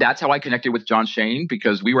that's how I connected with John Shane,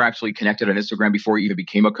 because we were actually connected on Instagram before he even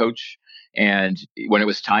became a coach. And when it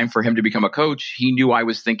was time for him to become a coach, he knew I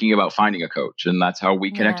was thinking about finding a coach. And that's how we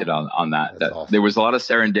connected on that. Awesome. There was a lot of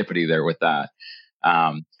serendipity there with that.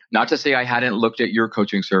 Not to say I hadn't looked at your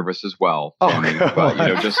coaching service as well, Tammy,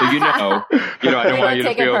 but just so you know, I don't want you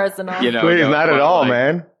to feel personal. Please, not at all,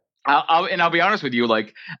 man. I'll be honest with you.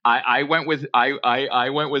 Like I went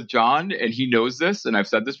with John, and he knows this, and I've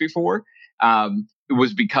said this before. It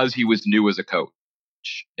was because he was new as a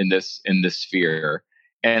coach in this sphere.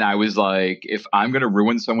 And I was like, if I'm going to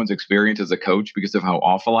ruin someone's experience as a coach because of how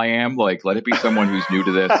awful I am, like, let it be someone who's new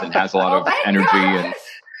to this and has a lot of energy. And,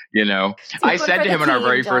 I said to him in our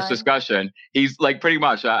very first discussion, he's like, pretty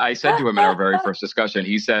much, I said to him in our very first discussion,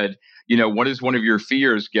 he said, what is one of your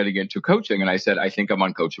fears getting into coaching? And I said, I think I'm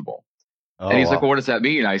uncoachable. And he's like, well, what does that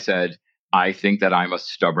mean? I said, I think that I'm a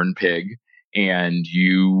stubborn pig and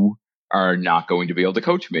you are not going to be able to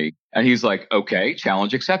coach me. And he's like, okay,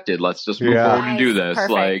 challenge accepted. Let's just move forward and do this.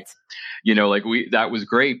 Perfect. That was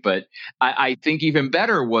great. But I think even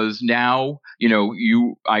better was now,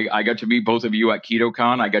 I got to meet both of you at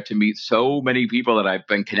KetoCon. I got to meet so many people that I've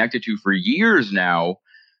been connected to for years now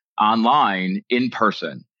online in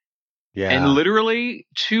person. Yeah. And literally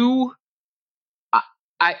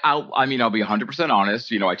I'll be 100%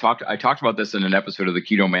 honest. I talked about this in an episode of the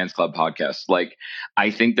Keto Man's Club podcast. Like,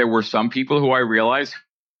 I think there were some people who I realized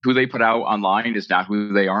who they put out online is not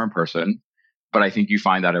who they are in person. But I think you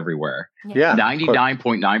find that everywhere. Yeah.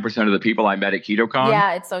 99.9% of the people I met at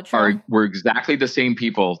KetoCon it's so true. were exactly the same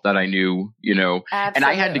people that I knew, Absolutely. And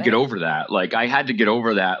I had to get over that. Like, I had to get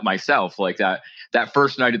over that myself. Like that that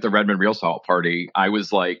first night at the Redmond Real Salt party, I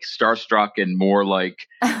was like starstruck and more like,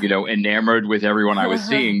 enamored with everyone I was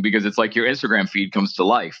seeing, because it's like your Instagram feed comes to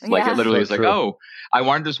life. Like it literally is like, oh, I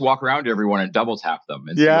wanted to just walk around to everyone and double tap them.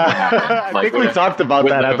 And see what happened. I think we talked about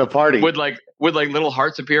that at the party. Would like little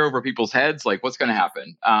hearts appear over people's heads? Like, what's going to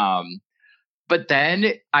happen? But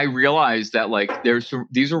then I realized that like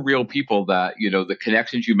these are real people that, the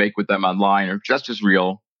connections you make with them online are just as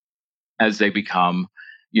real as they become,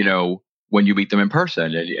 when you meet them in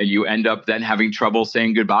person, and you end up then having trouble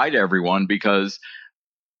saying goodbye to everyone because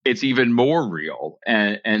it's even more real.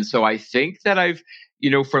 And so I think that I've,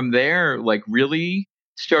 from there, like really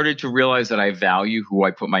started to realize that I value who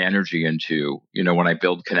I put my energy into, when I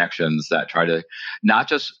build connections that try to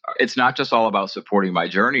it's not just all about supporting my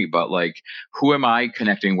journey, but like, who am I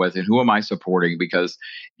connecting with and who am I supporting? Because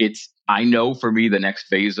I know for me, the next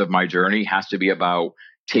phase of my journey has to be about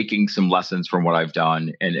taking some lessons from what I've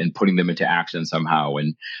done and putting them into action somehow,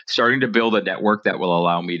 and starting to build a network that will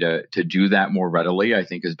allow me to do that more readily, I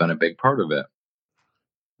think has been a big part of it.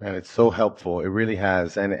 And it's so helpful. It really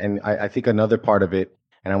has. And I think another part of it,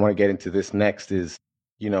 and I want to get into this next, is,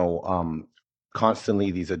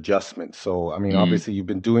 constantly these adjustments. So, I mean, obviously you've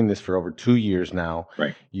been doing this for over 2 years now.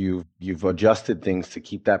 Right. You've adjusted things to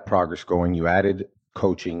keep that progress going. You added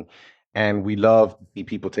coaching. And we love to see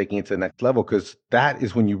people taking it to the next level, because that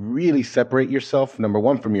is when you really separate yourself, number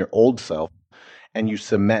one, from your old self, and you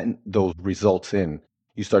cement those results in.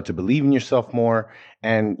 You start to believe in yourself more.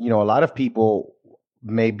 And, a lot of people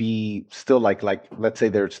may be still like let's say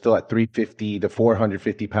they're still at 350 to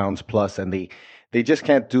 450 pounds plus, and they just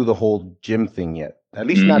can't do the whole gym thing yet, at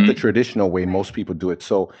least not the traditional way most people do it.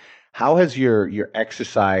 So how has your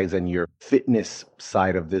exercise and your fitness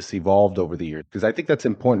side of this evolved over the years? Because I think that's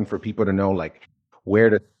important for people to know, like, where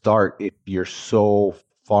to start if you're so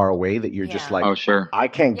far away that you're just like, oh, sure, I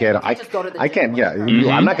can't get, I can't,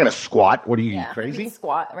 I'm not going to squat. What are you crazy?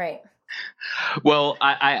 Squat, right? Well,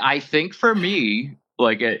 I think for me,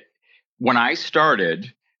 like when I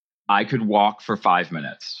started, I could walk for 5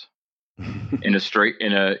 minutes.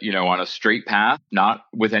 on a straight path, not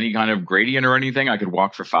with any kind of gradient or anything. I could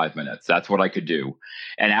walk for 5 minutes. That's what I could do.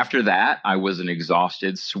 And after that, I was an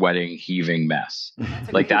exhausted, sweating, heaving mess.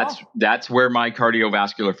 That's where my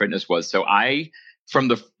cardiovascular fitness was. So I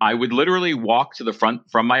would literally walk to the front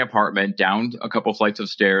from my apartment, down a couple flights of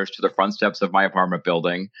stairs to the front steps of my apartment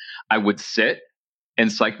building. I would sit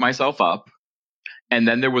and psych myself up. And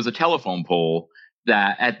then there was a telephone pole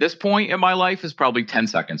that at this point in my life is probably 10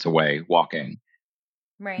 seconds away walking.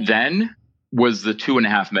 Right. Then was the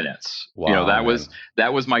 2.5 minutes. Wow, that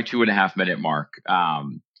was my 2.5 minute mark.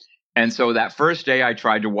 And so that first day I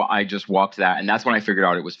tried to I just walked that. And that's when I figured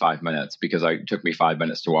out it was 5 minutes, because it took me 5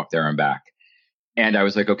 minutes to walk there and back. And I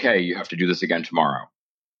was like, okay, you have to do this again tomorrow.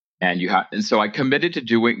 And so I committed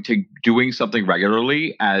to doing something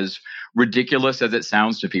regularly, as ridiculous as it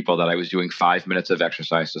sounds to people that I was doing 5 minutes of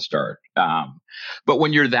exercise to start. But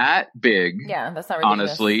when you're that big, that's not ridiculous.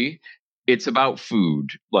 Honestly, it's about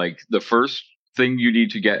food. Like, the first thing you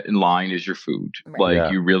need to get in line is your food.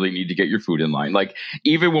 Right. You really need to get your food in line. Like,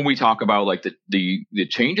 even when we talk about like the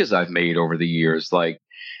changes I've made over the years, like,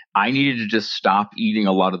 I needed to just stop eating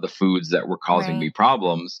a lot of the foods that were causing me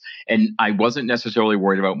problems. And I wasn't necessarily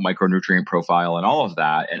worried about micronutrient profile and all of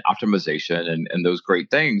that and optimization and those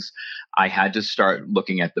great things. I had to start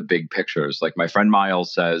looking at the big pictures. Like my friend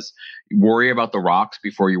Miles says, worry about the rocks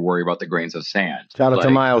before you worry about the grains of sand. Shout out to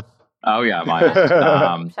Miles. Oh yeah, Miles.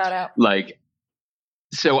 Shout out.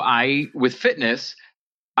 So with fitness,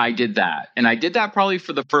 I did that. And I did that probably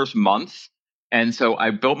for the first month. And so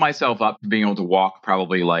I built myself up to being able to walk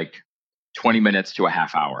probably like 20 minutes to a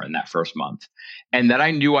half hour in that first month. And then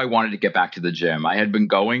I knew I wanted to get back to the gym. I had been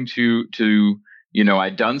going to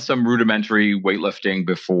I'd done some rudimentary weightlifting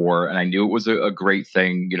before, and I knew it was a great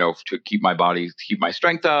thing, to keep my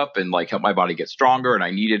strength up and like help my body get stronger. And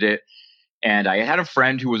I needed it. And I had a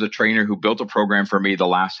friend who was a trainer who built a program for me the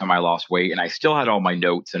last time I lost weight, and I still had all my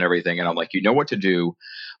notes and everything. And I'm like, you know what to do?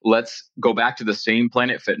 Let's go back to the same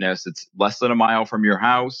Planet Fitness. It's less than a mile from your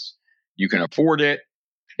house. You can afford it.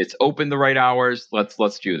 It's open the right hours.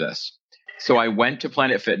 Let's do this. So I went to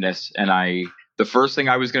Planet Fitness, and the first thing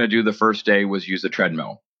I was going to do the first day was use a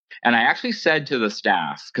treadmill. And I actually said to the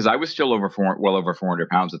staff, because I was still well over 400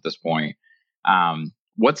 pounds at this point,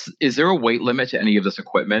 is there a weight limit to any of this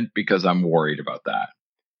equipment? Because I'm worried about that.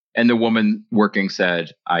 And the woman working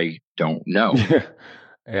said, I don't know. Yeah.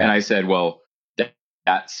 And I said, well,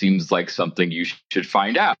 that seems like something you should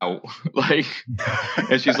find out.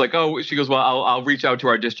 And she's like, oh, she goes, well, I'll reach out to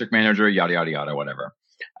our district manager, yada, yada, yada, whatever.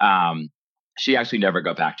 she actually never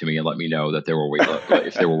got back to me and let me know that there were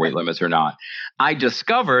if there were weight limits or not. I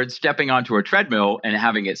discovered stepping onto a treadmill and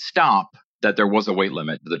having it stop that there was a weight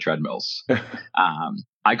limit to the treadmills.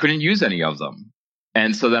 I couldn't use any of them.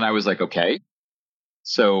 And so then I was like, okay,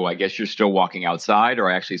 so I guess you're still walking outside, or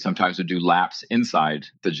I actually sometimes would do laps inside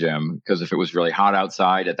the gym, because if it was really hot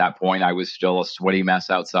outside at that point, I was still a sweaty mess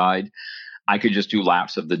outside. I could just do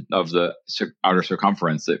laps of the outer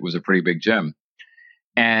circumference. It was a pretty big gym.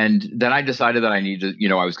 And then I decided that I needed,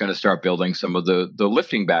 I was going to start building some of the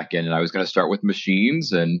lifting back in, and I was going to start with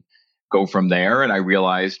machines and go from there. And I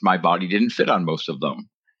realized my body didn't fit on most of them.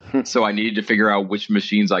 So I needed to figure out which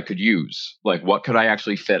machines I could use. Like, what could I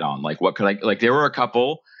actually fit on? Like, what could I, like, there were a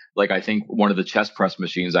couple, like, I think one of the chest press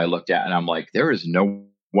machines I looked at and I'm like, there is no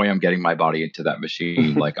way I'm getting my body into that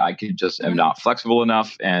machine. Like, I could just am not flexible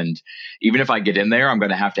enough. And even if I get in there, I'm going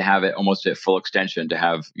to have it almost at full extension to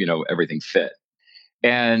have, everything fit.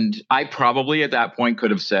 And I probably at that point could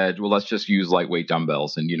have said, well, let's just use lightweight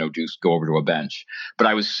dumbbells and, just go over to a bench. But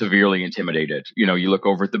I was severely intimidated. You look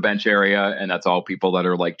over at the bench area and that's all people that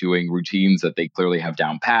are like doing routines that they clearly have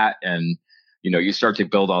down pat. And, you start to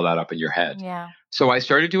build all that up in your head. Yeah. So I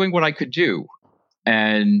started doing what I could do.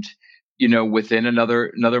 And, within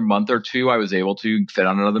another month or two, I was able to fit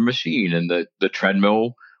on another machine, and the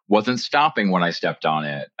treadmill wasn't stopping when I stepped on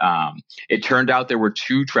it. It turned out there were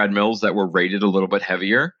 2 treadmills that were rated a little bit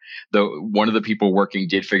heavier, though one of the people working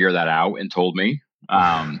did figure that out and told me.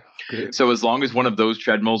 So as long as one of those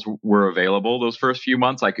treadmills were available those first few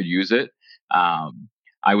months, I could use it.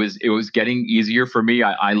 It was getting easier for me.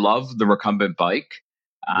 I love the recumbent bike,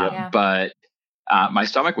 but my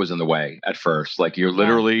stomach was in the way at first. Like, you've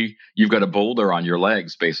got a boulder on your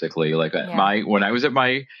legs, basically. Like when I was at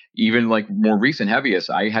my even like more recent heaviest,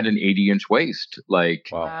 I had an 80-inch waist. Like,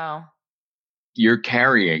 wow. You're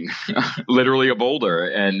carrying literally a boulder,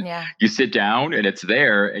 and you sit down and it's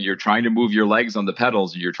there, and you're trying to move your legs on the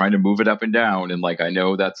pedals, and you're trying to move it up and down. And like, I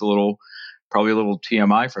know that's probably a little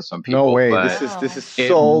TMI for some people. No way. This is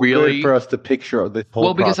so really good for us to picture this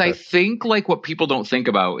whole because process. I think like what people don't think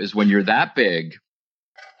about is when you're that big,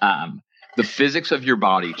 the physics of your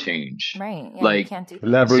body change. Right. Yeah, like, you can't do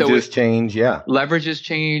leverages change. Yeah. Leverages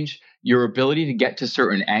change. Your ability to get to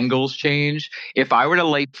certain angles change. If I were to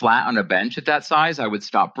lay flat on a bench at that size, I would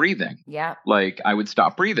stop breathing. Yeah. Like, I would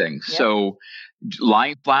stop breathing. Yep. So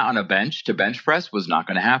lying flat on a bench to bench press was not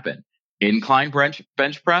going to happen. Incline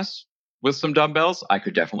bench press with some dumbbells, I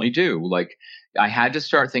could definitely do. Like, I had to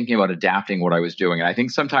start thinking about adapting what I was doing. And I think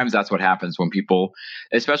sometimes that's what happens when people,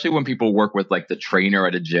 especially when people work with like the trainer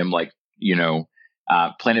at a gym, like,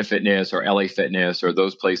 Planet Fitness or LA Fitness or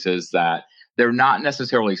those places, that they're not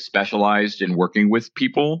necessarily specialized in working with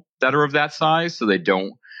people that are of that size. So they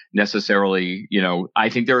don't necessarily, I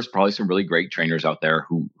think there's probably some really great trainers out there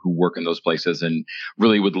who work in those places and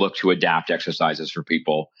really would look to adapt exercises for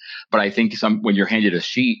people. But I think when you're handed a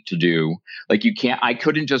sheet to do, like, I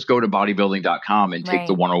couldn't just go to bodybuilding.com and take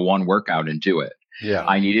the 101 workout and do it. Yeah.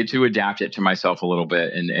 I needed to adapt it to myself a little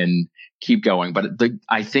bit and keep going. But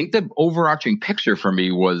I think the overarching picture for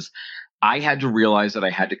me was I had to realize that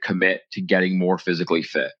I had to commit to getting more physically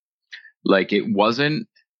fit. Like, it wasn't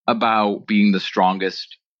about being the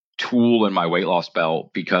strongest tool in my weight loss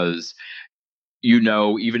belt, because,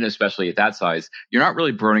 even especially at that size, you're not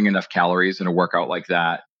really burning enough calories in a workout like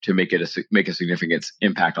that to make a significant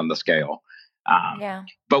impact on the scale.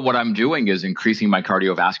 But what I'm doing is increasing my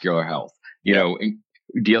cardiovascular health,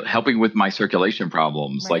 helping with my circulation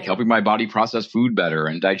problems, like helping my body process food better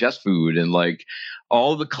and digest food, and like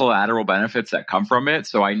all the collateral benefits that come from it.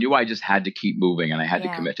 So I knew I just had to keep moving, and I had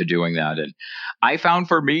to commit to doing that. And I found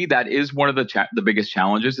for me, that is one of the biggest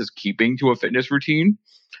challenges, is keeping to a fitness routine.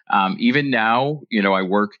 Even now,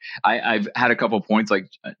 I've had a couple of points, like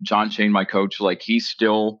John Shane, my coach, like he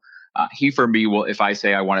for me will, if I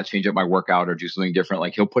say I want to change up my workout or do something different,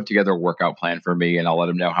 like, he'll put together a workout plan for me and I'll let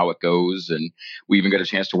him know how it goes. And we even got a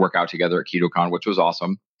chance to work out together at KetoCon, which was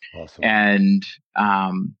awesome. And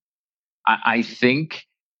I think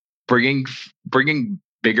bringing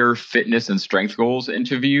bigger fitness and strength goals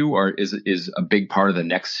into view is a big part of the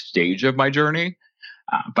next stage of my journey.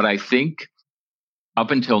 But I think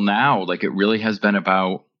up until now, like, it really has been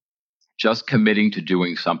about just committing to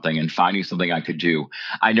doing something and finding something I could do.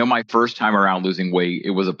 I know my first time around losing weight,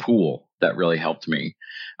 it was a pool that really helped me.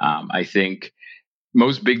 I think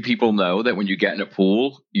most big people know that when you get in a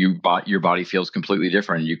pool, your body feels completely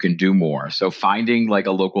different. You can do more. So finding like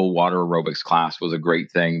a local water aerobics class was a great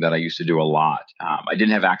thing that I used to do a lot. I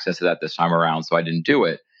didn't have access to that this time around, so I didn't do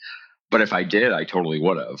it. But if I did, I totally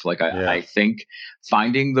would have. Like, Yeah. I think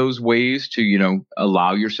finding those ways to,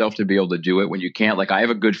 allow yourself to be able to do it when you can't. Like, I have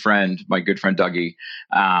a good friend, my good friend Dougie.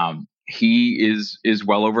 He is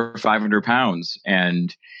well over 500 pounds,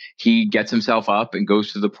 and he gets himself up and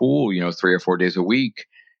goes to the pool, 3 or 4 days a week,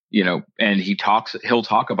 and he'll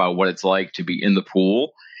talk about what it's like to be in the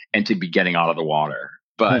pool and to be getting out of the water.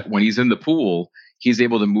 But when he's in the pool, he's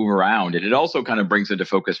able to move around. And it also kind of brings into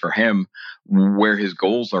focus for him where his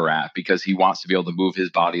goals are at, because he wants to be able to move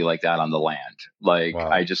his body like that on the land. Like,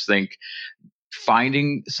 Wow. I just think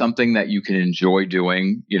finding something that you can enjoy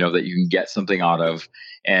doing, that you can get something out of.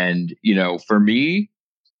 And, for me,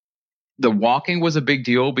 the walking was a big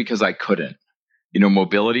deal because I couldn't.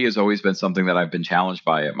 Mobility has always been something that I've been challenged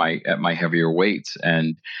by at my heavier weights.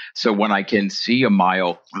 And so when I can see a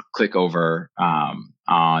mile click over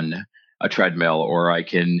on a treadmill, or I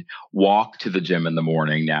can walk to the gym in the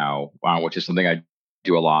morning now, which is something I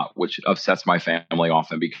do a lot, which upsets my family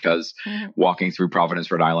often, because walking through Providence,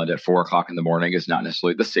 Rhode Island at 4:00 in the morning is not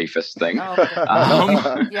necessarily the safest thing.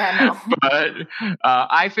 Yeah, no. But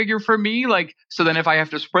I figure for me, like, so then if I have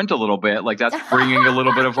to sprint a little bit, like, that's bringing a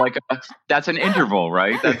little bit of like, that's an interval,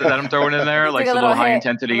 right? That I'm throwing in there, like a little high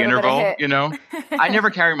intensity interval, I never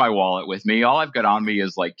carry my wallet with me. All I've got on me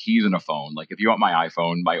is like keys and a phone. Like, if you want my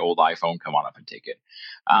iPhone, my old iPhone, come on up and take it.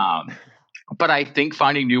 But I think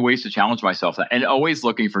finding new ways to challenge myself, and always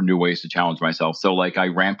looking for new ways to challenge myself. So like, I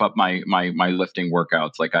ramp up my lifting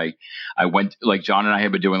workouts. Like, I went, like, John and I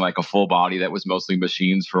had been doing like a full body that was mostly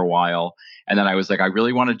machines for a while. And then I was like, I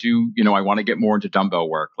really want to do, I want to get more into dumbbell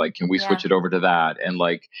work. Like, can we switch it over to that? And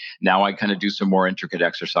like, now I kind of do some more intricate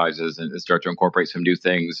exercises and start to incorporate some new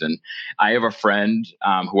things. And I have a friend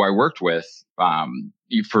who I worked with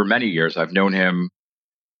for many years. I've known him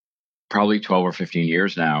probably 12 or 15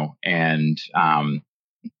 years now. And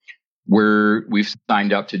we've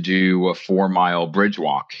signed up to do a 4-mile bridge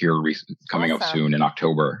walk here coming up soon in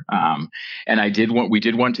October. And we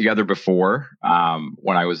did one together before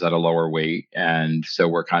when I was at a lower weight. And so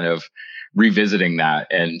we're kind of revisiting that.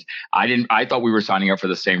 And I thought we were signing up for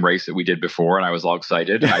the same race that we did before. And I was all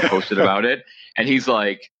excited. And I posted about it. And he's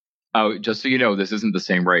like, oh, just so you know, this isn't the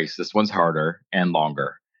same race. This one's harder and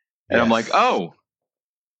longer. And I'm like, oh.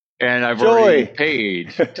 And I've already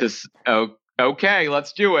paid to, okay,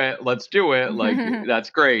 let's do it. Like,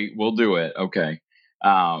 that's great. We'll do it. Okay.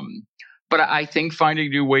 But I think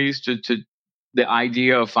finding new ways the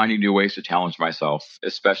idea of finding new ways to challenge myself,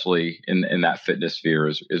 especially in that fitness sphere,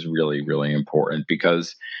 is really, really important,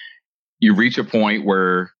 because you reach a point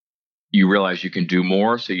where you realize you can do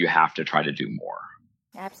more. So you have to try to do more.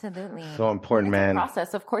 Absolutely. So important, man.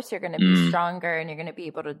 Process. Of course, you're going to be stronger, and you're going to be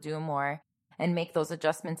able to do more and make those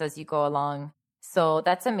adjustments as you go along. So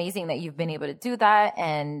that's amazing that you've been able to do that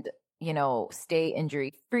and, stay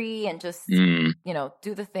injury free and just, do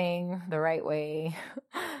the thing the right way.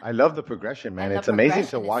 I love the progression, man. It's amazing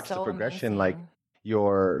to watch the progression. Like,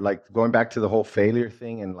 you're like going back to the whole failure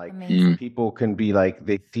thing, and like people can be like,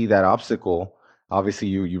 they see that obstacle. Obviously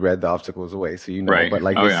you read the obstacles away, so right. But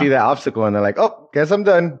like they see that obstacle and they're like, oh, guess I'm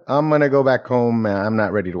done. I'm going to go back home. I'm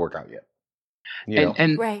not ready to work out yet. Like,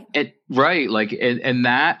 and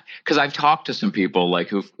that, because I've talked to some people like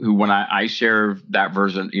who when I share that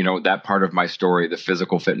version, that part of my story, the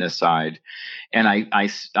physical fitness side, and I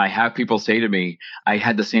have people say to me, I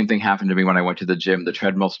had the same thing happen to me when I went to the gym. The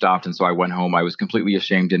treadmill stopped, and so I went home. I was completely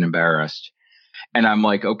ashamed and embarrassed, and I'm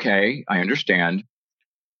like, okay, I understand,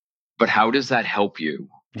 but how does that help you?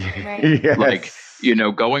 Yes. Like,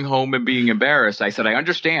 going home and being embarrassed. I said, I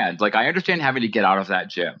understand. Like, I understand having to get out of that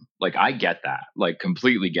gym. Like, I get that. Like,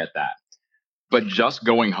 completely get that. But just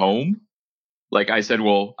going home, like I said,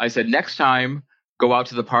 next time, go out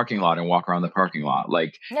to the parking lot and walk around the parking lot.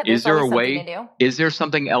 Like, is there a way? Is there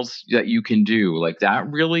something else that you can do? Like, that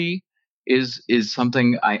really is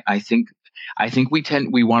something I think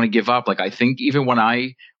we want to give up. Like, I think even when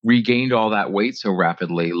I regained all that weight so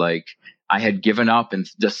rapidly, like, I had given up and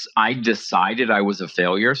I decided I was a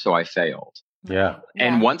failure, so I failed. Yeah.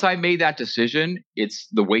 And once I made that decision,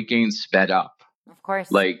 the weight gain sped up. Of course.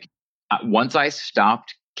 Like, once I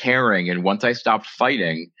stopped caring and once I stopped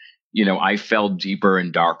fighting, I fell deeper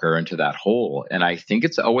and darker into that hole. And I think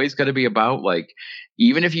it's always going to be about, like,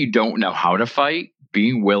 even if you don't know how to fight,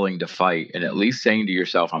 being willing to fight and at least saying to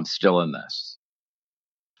yourself, I'm still in this.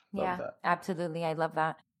 Yeah, absolutely. I love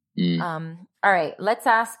that. All right, let's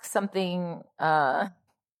ask something. All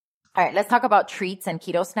right, let's talk about treats and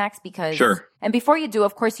keto snacks, because and before you do,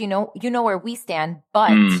 of course, you know where we stand,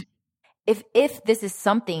 but if this is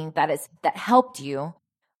something that helped you,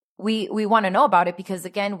 we want to know about it, because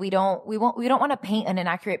again, we don't want to paint an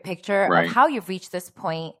inaccurate picture of how you've reached this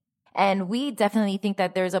point And we definitely think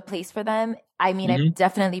that there's a place for them. I mean, I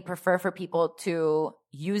definitely prefer for people to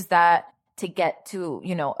use that to get to,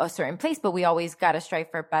 a certain place, but we always got to strive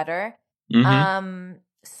for better.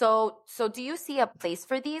 So do you see a place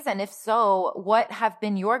for these? And if so, what have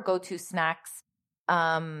been your go-to snacks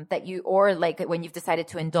that you, or like when you've decided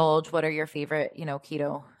to indulge, what are your favorite,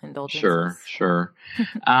 keto indulgences? Sure.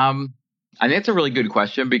 I think it's a really good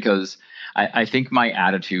question because I think my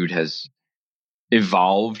attitude has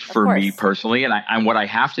evolved for me personally. And what I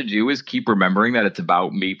have to do is keep remembering that it's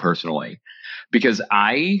about me personally, because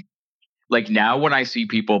like now when I see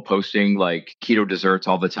people posting like keto desserts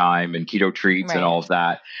all the time and keto treats and all of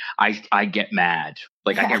that, I get mad.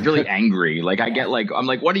 Like I get really angry. Like I get like, I'm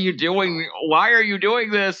like, what are you doing? Why are you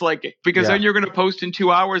doing this? Like, because then you're going to post in 2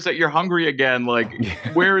 hours that you're hungry again. Like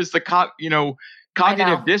where is the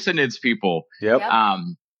cognitive dissonance, people? Yep.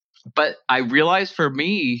 But I realized for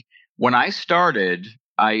me, when I started,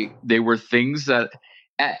 there were things that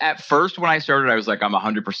at first when I started, I was like, I'm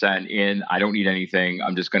 100% in. I don't need anything.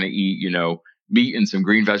 I'm just going to eat, meat and some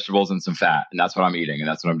green vegetables and some fat. And that's what I'm eating. And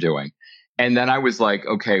that's what I'm doing. And then I was like,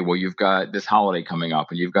 okay, well, you've got this holiday coming up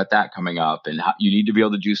and you've got that coming up and you need to be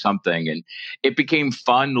able to do something. And it became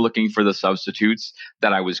fun looking for the substitutes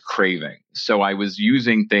that I was craving. So I was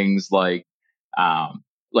using things like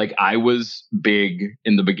I was big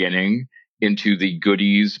in the beginning into the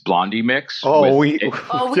Goodies Blondie mix.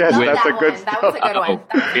 Yes, that's a good stuff. That was a good one.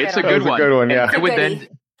 It's a good one. Yeah.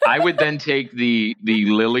 I would then take the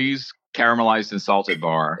Lily's caramelized and salted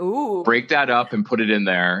bar, break that up and put it in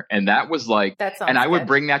there. And that was like, and I would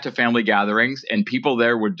bring that to family gatherings and people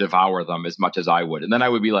there would devour them as much as I would. And then I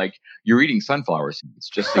would be like, you're eating sunflower seeds,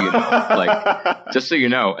 just so you know, just so you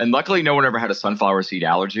know. And luckily no one ever had a sunflower seed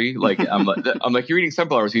allergy. Like, I'm like, you're eating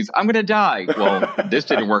sunflower seeds. I'm going to die. Well, this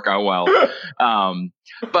didn't work out well.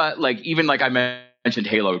 But like, even like I mentioned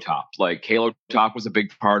Halo Top, like Halo Top was a big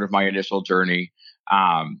part of my initial journey.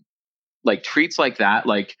 Like treats like that,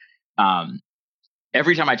 like,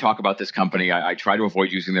 every time I talk about this company, I try to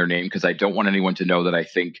avoid using their name because I don't want anyone to know that I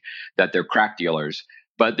think that they're crack dealers.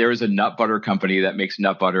 But there is a nut butter company that makes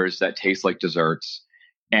nut butters that taste like desserts.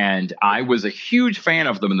 And I was a huge fan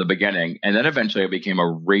of them in the beginning. And then eventually I became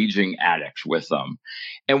a raging addict with them.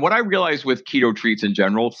 And what I realized with keto treats in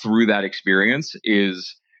general through that experience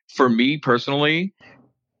is, for me personally,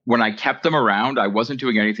 when I kept them around, I wasn't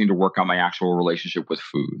doing anything to work on my actual relationship with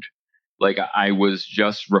food. Like I was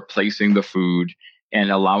just replacing the food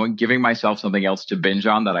and giving myself something else to binge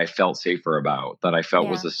on that I felt safer about, that I felt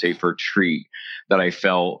was a safer treat, that I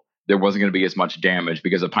felt there wasn't going to be as much damage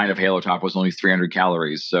because a pint of Halo Top was only 300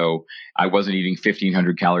 calories. So I wasn't eating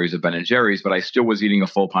 1,500 calories of Ben & Jerry's, but I still was eating a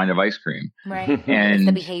full pint of ice cream. Right. And it's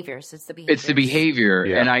the behavior.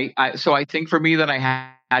 Yeah. And so I think for me that I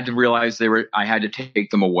had to realize I had to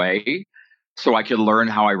take them away so I could learn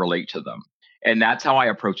how I relate to them. And that's how I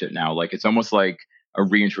approach it now. Like, it's almost like a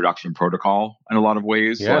reintroduction protocol in a lot of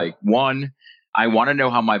ways. Yeah. Like, one, I want to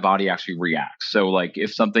know how my body actually reacts. So like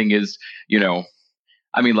if something is,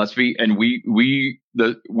 I mean, we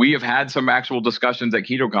have had some actual discussions at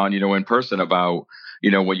KetoCon, in person about,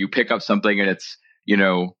 when you pick up something and it's,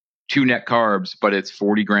 2 net carbs, but it's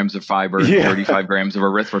 40 grams of fiber and 35 grams of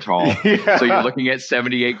erythritol. Yeah. So you're looking at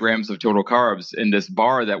 78 grams of total carbs in this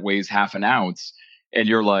bar that weighs half an ounce. And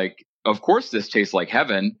you're like, of course this tastes like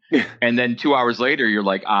heaven. And then 2 hours later, you're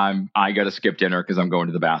like, I got to skip dinner because I'm going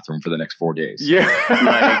to the bathroom for the next 4 days. Yeah.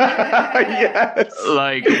 Yes.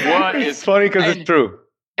 Like what is it's funny because it's true.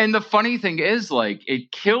 And the funny thing is, like,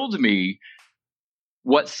 it killed me.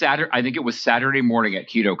 I think it was Saturday morning at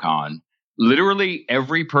KetoCon. Literally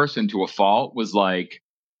every person to a fault was like,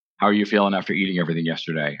 how are you feeling after eating everything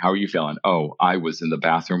yesterday? How are you feeling? Oh, I was in the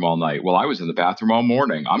bathroom all night. Well, I was in the bathroom all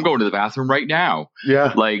morning. I'm going to the bathroom right now.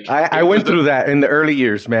 Yeah. Like I went through that in the early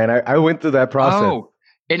years, man. I went through that process. Oh,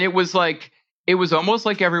 and it was almost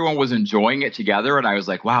like everyone was enjoying it together. And I was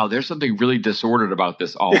like, wow, there's something really disordered about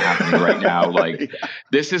this all happening right now. Like,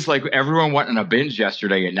 this is like everyone went on a binge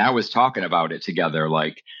yesterday and now is talking about it together.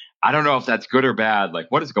 Like, I don't know if that's good or bad.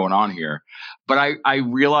 Like, what is going on here? But I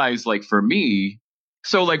realized, like, for me,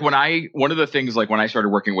 so like one of the things, like when I started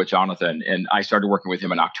working with Jonathan and I started working with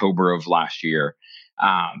him in October of last year,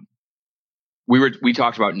 we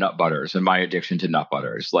talked about nut butters and my addiction to nut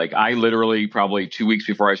butters. Like I literally probably 2 weeks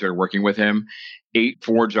before I started working with him, ate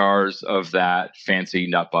 4 jars of that fancy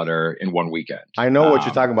nut butter in one weekend. I know what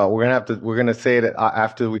you're talking about. We're gonna say it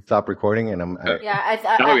after we stop recording, and I'm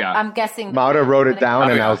guessing Mauda wrote it down,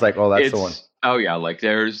 and I was like, oh, that's the one. Oh yeah, like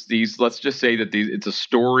there's these. Let's just say that it's a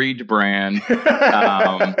storied brand.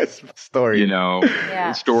 Story,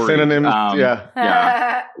 story synonyms.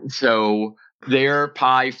 yeah. So Their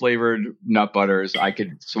pie flavored nut butters, I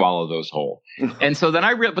could swallow those whole. And so then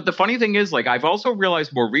but the funny thing is, like, I've also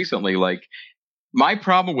realized more recently, like, my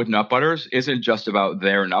problem with nut butters isn't just about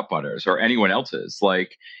their nut butters or anyone else's.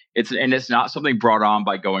 Like, it's not something brought on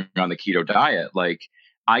by going on the keto diet. Like,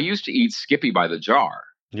 I used to eat Skippy by the jar.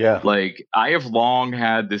 Yeah. Like, I have long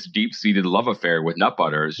had this deep-seated love affair with nut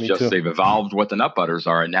butters. Me too. They've evolved what the nut butters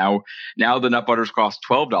are, and now the nut butters cost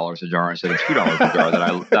 $12 a jar instead of $2 a jar that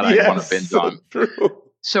I want to binge on. True.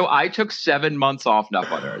 So I took 7 months off nut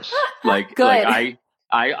butters. Like, Good. like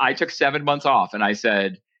I took 7 months off, and I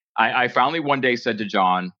said, I finally one day said to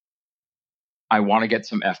John, I want to get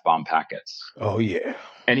some F-bomb packets. Oh yeah.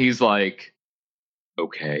 And he's like,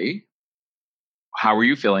 okay, how are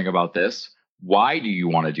you feeling about this? Why do you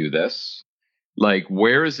want to do this? Like,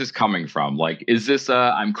 where is this coming from? Like, is this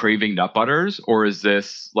I'm craving nut butters, or is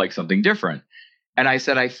this like something different? And I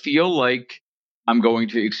said, I feel like I'm going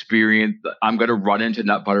to run into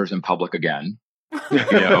nut butters in public again. You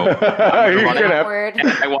know,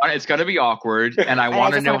 it's going to be awkward, and I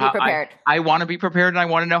want to know how I want to be prepared, and I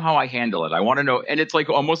want to know how I handle it. I want to know, and it's like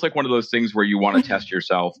almost like one of those things where you want to test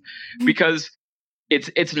yourself, because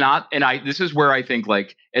it's not. And this is where I think,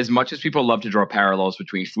 like, as much as people love to draw parallels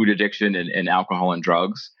between food addiction and alcohol and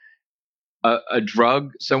drugs,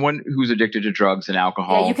 someone who's addicted to drugs and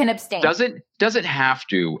alcohol, you can abstain. Doesn't have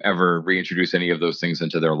to ever reintroduce any of those things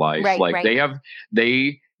into their life.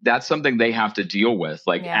 That's something they have to deal with.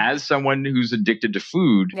 Like, as someone who's addicted to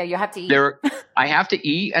food, you have to eat. I have to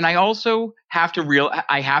eat, and I also have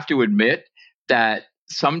to admit that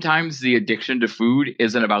sometimes the addiction to food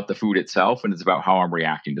isn't about the food itself, and it's about how I'm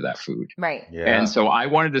reacting to that food. Right. Yeah. And so I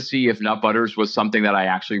wanted to see if nut butters was something that I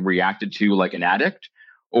actually reacted to like an addict,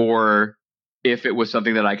 or if it was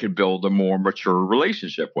something that I could build a more mature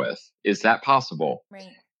relationship with. Is that possible? Right.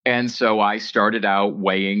 And so I started out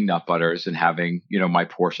weighing nut butters and having, my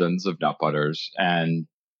portions of nut butters. And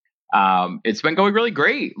it's been going really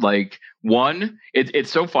great. Like,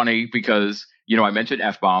 it's so funny because, I mentioned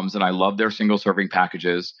F-bombs, and I love their single serving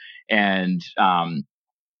packages. And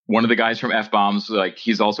one of the guys from F-bombs, like,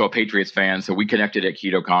 he's also a Patriots fan. So we connected at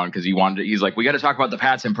KetoCon because he's like, we got to talk about the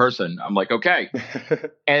Pats in person. I'm like, okay.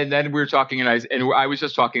 And then we were talking, and I was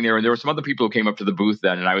just talking there, and there were some other people who came up to the booth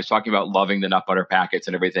then, and I was talking about loving the nut butter packets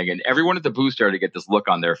and everything. And everyone at the booth started to get this look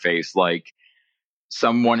on their face, like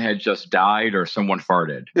someone had just died or someone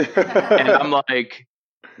farted. And I'm like,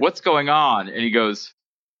 what's going on? And he goes,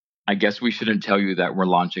 I guess we shouldn't tell you that we're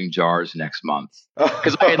launching jars next month.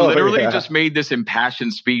 Because I had literally just made this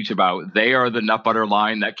impassioned speech about they are the nut butter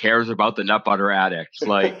line that cares about the nut butter addicts.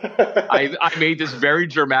 Like, I made this very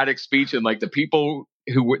dramatic speech, and like the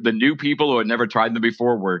new people who had never tried them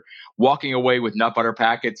before were walking away with nut butter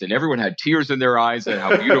packets, and everyone had tears in their eyes at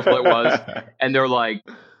how beautiful it was. And they're like,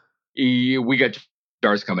 we got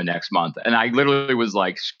jars coming next month. And I literally was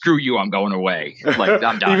like, screw you, I'm going away. Like,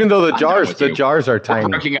 I'm done. Even though the jars are tiny.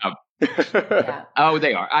 Breaking up. Yeah. Oh,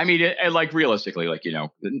 they are. I mean, like, realistically, like,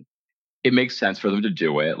 it makes sense for them to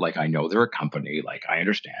do it. Like, I know they're a company, like, I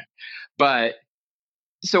understand. But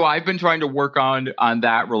so I've been trying to work on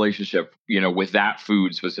that relationship, with that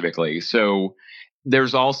food specifically. So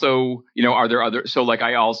there's also, are there other, so like,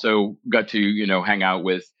 I also got to, hang out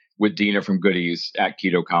with Dina from Goodies at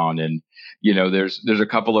KetoCon, and there's a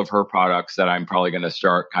couple of her products that I'm probably going to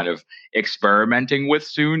start kind of experimenting with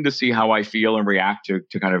soon to see how I feel and react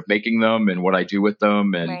to kind of making them and what I do with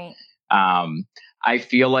them. And I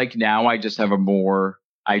feel like now I do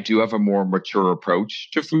have a more mature approach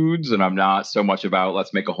to foods, and I'm not so much about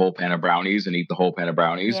let's make a whole pan of brownies and eat the whole pan of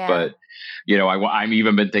brownies. Yeah. But, I'm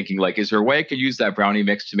even been thinking, like, is there a way I could use that brownie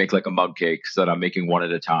mix to make like a mug cake so that I'm making one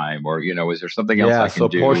at a time? Or, is there something else I can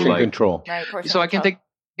do? Portion control. Right, portion so control. I can think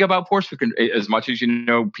about portion control. As much as,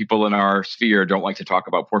 people in our sphere don't like to talk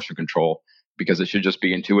about portion control because it should just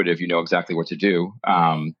be intuitive. You know exactly what to do.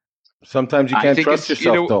 Sometimes you can't trust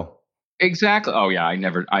yourself, though. Exactly. Oh yeah.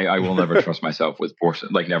 I will never trust myself with portion,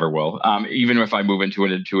 like never will. Even if I move into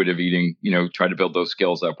an intuitive eating, try to build those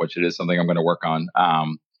skills up, which it is something I'm going to work on.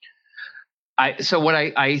 So what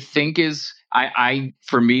I think is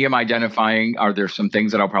for me, I'm identifying, are there some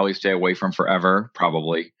things that I'll probably stay away from forever?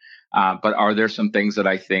 Probably. But are there some things that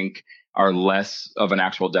I think are less of an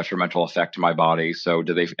actual detrimental effect to my body? So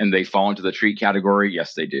they fall into the treat category?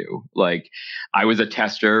 Yes, they do. Like, I was a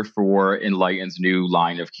tester for Enlighten's new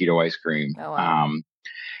line of keto ice cream. Oh, wow.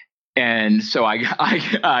 And so I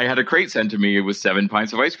had a crate sent to me. It was 7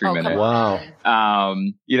 pints of ice cream in it. Wow.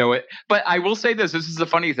 But I will say this is the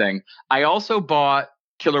funny thing. I also bought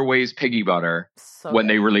Killer Way's Piggy Butter when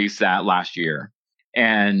they released that last year.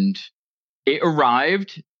 And it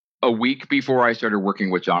arrived a week before I started working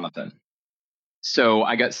with Jonathan. So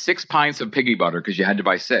I got 6 pints of piggy butter because you had to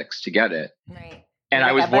buy 6 to get it. Right. And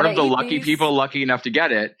I was one of the lucky people lucky enough to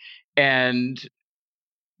get it. And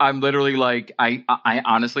I'm literally like, I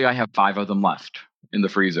honestly, I have 5 of them left in the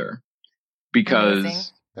freezer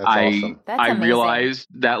because I realized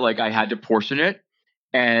that like I had to portion it.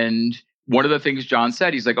 And one of the things John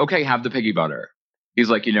said, he's like, okay, have the piggy butter. He's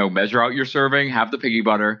like, measure out your serving, have the piggy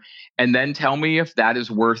butter, and then tell me if that is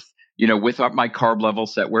worth, with my carb level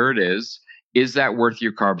set where it is that worth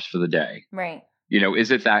your carbs for the day? Right.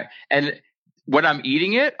 Is it that? And when I'm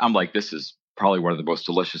eating it, I'm like, this is probably one of the most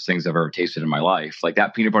delicious things I've ever tasted in my life. Like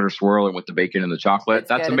that peanut butter swirl and with the bacon and the chocolate,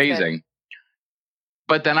 that's amazing.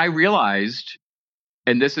 But then I realized,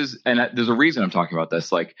 and there's a reason I'm talking about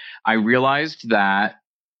this. Like I realized that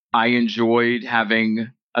I enjoyed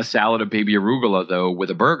having a salad of baby arugula though with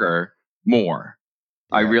a burger more.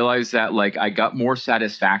 Yeah. I realized that like I got more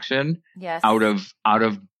satisfaction out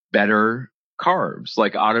of better carbs,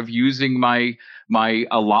 like out of using my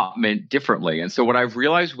allotment differently. And so what I've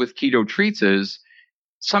realized with keto treats is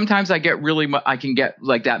sometimes I can get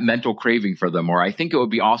like that mental craving for them, or I think it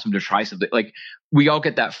would be awesome to try something. Like we all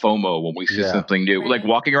get that FOMO when we see something new, like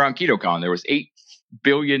walking around KetoCon, there was 8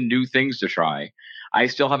 billion new things to try. I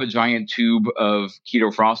still have a giant tube of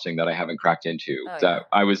keto frosting that I haven't cracked into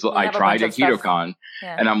I tried at KetoCon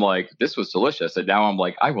and I'm like, this was delicious. And now I'm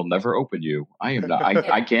like, I will never open you. I am not,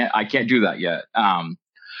 I can't do that yet.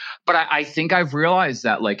 But I think I've realized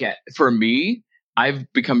that like for me, I've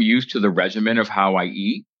become used to the regimen of how I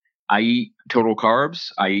eat. I eat total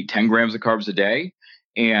carbs. I eat 10 grams of carbs a day,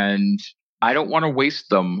 and I don't want to waste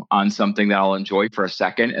them on something that I'll enjoy for a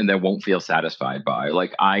second and then won't feel satisfied by.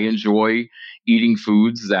 Like I enjoy eating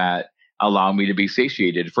foods that allow me to be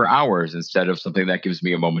satiated for hours instead of something that gives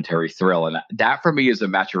me a momentary thrill. And that for me is a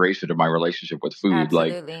maturation of my relationship with food.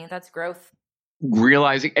 Absolutely. Like that's growth.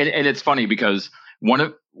 Realizing, and it's funny because one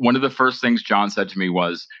of the first things John said to me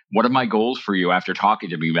was, one of my goals for you after talking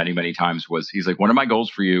to me many, many times was, he's like, one of my goals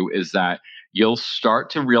for you is that you'll start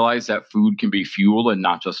to realize that food can be fuel and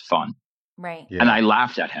not just fun. Right. Yeah. And I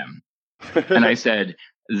laughed at him and I said,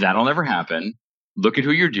 that'll never happen. Look at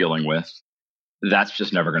who you're dealing with. That's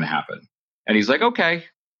just never going to happen. And he's like, okay,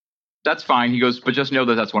 that's fine. He goes, but just know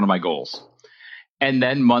that that's one of my goals. And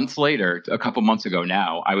then months later, a couple months ago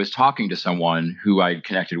now, I was talking to someone who I'd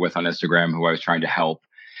connected with on Instagram, who I was trying to help.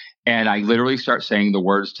 And I literally start saying the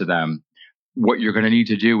words to them. What you're going to need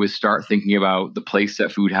to do is start thinking about the place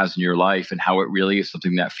that food has in your life and how it really is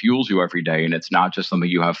something that fuels you every day. And it's not just something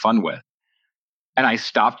you have fun with. And I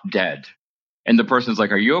stopped dead. And the person's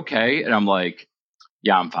like, are you okay? And I'm like,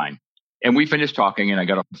 yeah, I'm fine. And we finished talking and I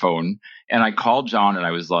got off the phone and I called John and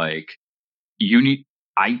I was like, and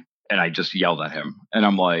I just yelled at him. And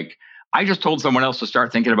I'm like, I just told someone else to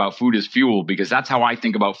start thinking about food as fuel because that's how I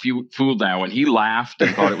think about food now. And he laughed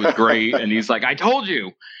and thought it was great. And he's like, I told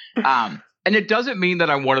you. And it doesn't mean that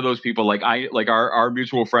I'm one of those people like our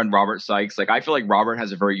mutual friend, Robert Sykes. Like, I feel like Robert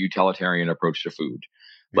has a very utilitarian approach to food.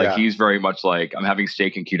 Like he's very much like, I'm having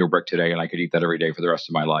steak and keto brick today and I could eat that every day for the rest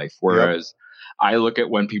of my life. Whereas I look at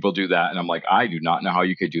when people do that and I'm like, I do not know how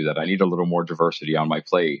you could do that. I need a little more diversity on my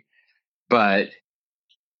plate. But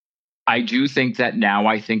I do think that now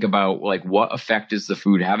I think about like, what effect is the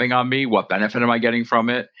food having on me? What benefit am I getting from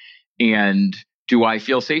it? And do I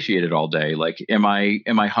feel satiated all day? Like, am I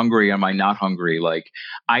hungry? Am I not hungry? Like,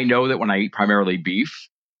 I know that when I eat primarily beef,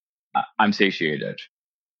 I'm satiated.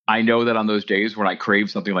 I know that on those days when I crave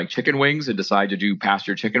something like chicken wings and decide to do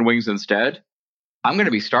pasture chicken wings instead, I'm going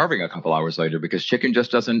to be starving a couple hours later because chicken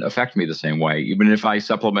just doesn't affect me the same way. Even if I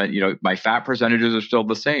supplement, my fat percentages are still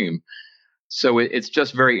the same. So it's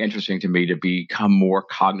just very interesting to me to become more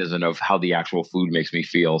cognizant of how the actual food makes me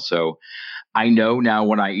feel. So I know now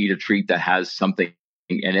when I eat a treat that has something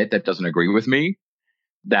in it that doesn't agree with me,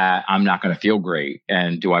 that I'm not going to feel great.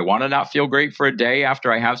 And do I want to not feel great for a day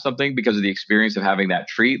after I have something because of the experience of having that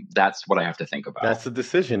treat? That's what I have to think about. That's the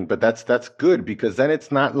decision, but that's good because then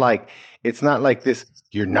it's not like this.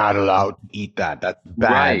 You're not allowed to eat that. That's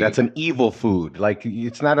bad. Right. That's an evil food. Like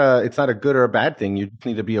it's not a good or a bad thing. You just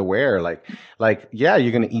need to be aware. Like yeah,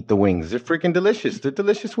 you're gonna eat the wings. They're freaking delicious. They're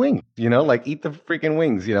delicious wings. Like eat the freaking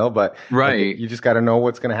wings. But right. You just got to know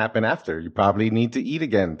what's gonna happen after. You probably need to eat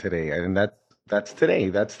again today, and that's today.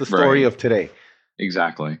 That's the story of today.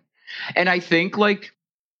 Exactly. And I think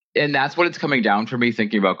and that's what it's coming down for me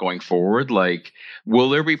thinking about going forward. Like, will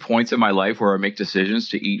there be points in my life where I make decisions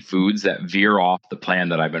to eat foods that veer off the plan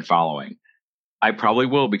that I've been following? I probably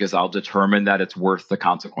will because I'll determine that it's worth the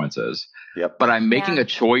consequences. Yep. But I'm making a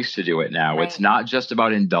choice to do it now. Right. It's not just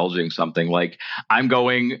about indulging something. Like I'm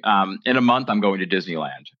going in a month, I'm going to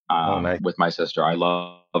Disneyland nice. With my sister. I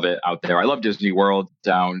love it out there. I love Disney World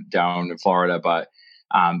down in Florida, but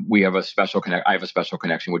we have a special I have a special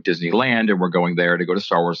connection with Disneyland, and we're going there to go to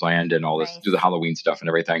Star Wars Land and all this, do the Halloween stuff and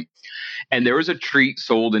everything. And there is a treat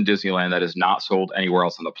sold in Disneyland that is not sold anywhere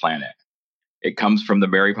else on the planet. It comes from the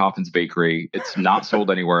Mary Poppins Bakery. It's not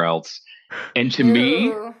sold anywhere else. And to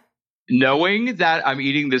me, knowing that I'm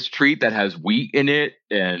eating this treat that has wheat in it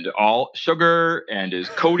and all sugar and is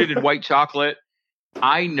coated in white chocolate,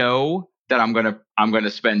 I know that I'm gonna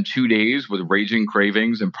spend 2 days with raging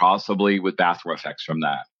cravings and possibly with bathroom effects from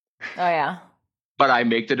that. Oh yeah. But I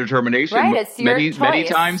make the determination many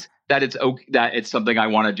times that it's okay, that it's something I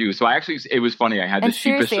want to do. So it was funny. I had this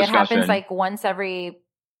sheepish discussion. It happens like once every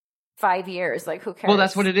 5 years. Like, who cares? Well,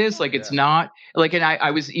 that's what it is. Like, it's not like, and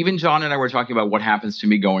I was, even John and I were talking about what happens to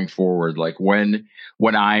me going forward. Like when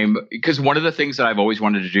because one of the things that I've always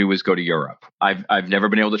wanted to do is go to Europe. I've never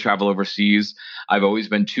been able to travel overseas. I've always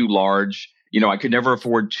been too large. I could never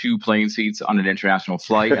afford 2 plane seats on an international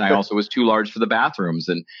flight. And I also was too large for the bathrooms.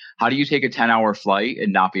 And how do you take a 10-hour flight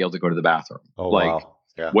and not be able to go to the bathroom? Oh, like, wow.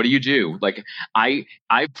 Yeah. What do you do? Like, I've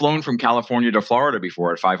flown from California to Florida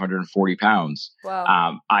before at 540 pounds.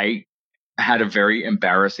 Wow. I had a very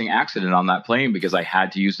embarrassing accident on that plane because I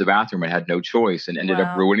had to use the bathroom. I had no choice and ended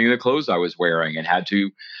up ruining the clothes I was wearing and had to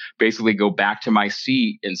basically go back to my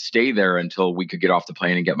seat and stay there until we could get off the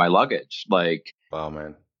plane and get my luggage. Like, wow,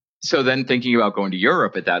 man. So then thinking about going to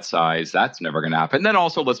Europe at that size, that's never going to happen. Then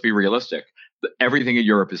also, let's be realistic. Everything in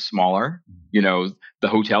Europe is smaller. The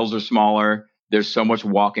hotels are smaller. There's so much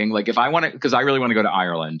walking. Like, if I want to, because I really want to go to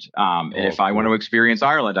Ireland. And if I want to experience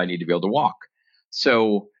Ireland, I need to be able to walk.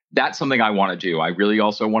 So that's something I want to do. I really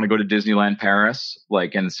also want to go to Disneyland Paris.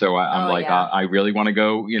 Like, and so I really want to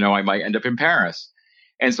go, I might end up in Paris.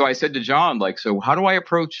 And so I said to John, like, so how do I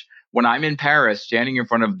approach when I'm in Paris, standing in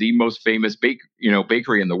front of the most famous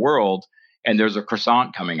bakery in the world, and there's a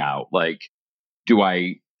croissant coming out? Like, do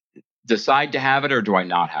I decide to have it or do I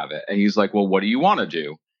not have it? And he's like, well, what do you want to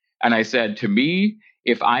do? And I said, to me,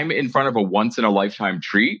 if I'm in front of a once in a lifetime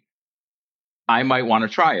treat, I might want to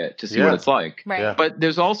try it to see what it's like. Right. Yeah. But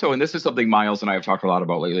there's also, and this is something Miles and I have talked a lot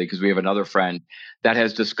about lately, because we have another friend that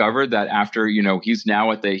has discovered that after, he's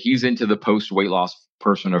now he's into the post weight loss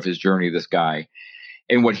person of his journey, this guy.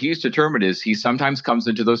 And what he's determined is he sometimes comes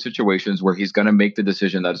into those situations where he's going to make the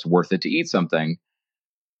decision that it's worth it to eat something.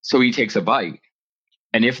 So he takes a bite.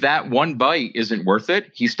 And if that one bite isn't worth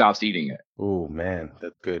it, he stops eating it. Oh, man,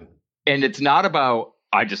 that's good. And it's not about,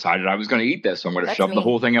 I decided I was going to eat this, so I'm going to shove the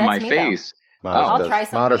whole thing in my face. I'll try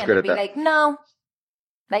something and be like, no.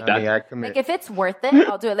 Like, if it's worth it,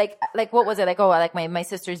 I'll do it. Like what was it? Like my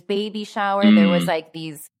sister's baby shower. There was like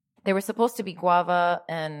they were supposed to be guava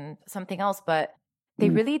and something else, but they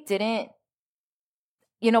really didn't.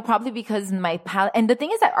 Probably because my palate. And the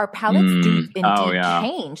thing is that our palates do indeed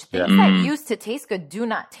change. Things that used to taste good do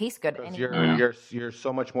not taste good anymore. You're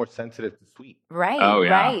so much more sensitive to sweet. Right. Oh,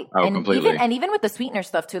 yeah. Right. Oh, and completely. Even with the sweetener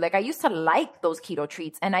stuff too. Like, I used to like those keto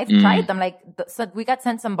treats, and I've tried them. Like, so we got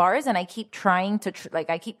sent some bars, and I keep trying to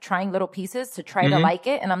I keep trying little pieces to try to like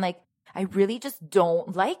it, and I'm like, I really just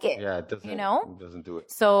don't like it. Yeah, it doesn't. It doesn't do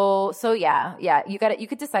it. So yeah. You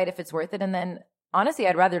could decide if it's worth it, and then honestly,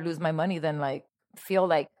 I'd rather lose my money than feel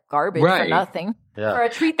like garbage for nothing for a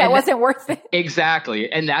treat that wasn't worth it.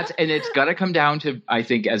 Exactly. And it's got to come down to, I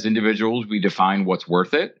think, as individuals, we define what's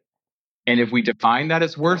worth it. And if we define that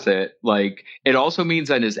as worth it, like, it also means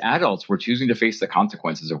that as adults, we're choosing to face the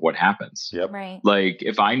consequences of what happens. Yep. Right. Like,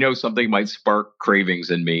 if I know something might spark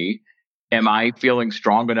cravings in me, am I feeling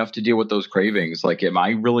strong enough to deal with those cravings? Like, am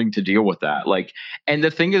I willing to deal with that? Like, and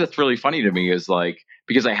the thing that's really funny to me is, like,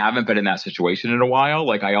 because I haven't been in that situation in a while,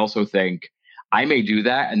 like, I also think I may do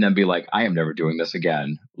that and then be like, I am never doing this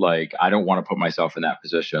again. Like, I don't want to put myself in that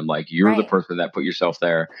position. Like, you're the person that put yourself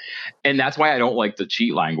there. And that's why I don't like the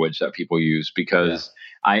cheat language that people use, because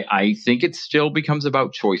I think it still becomes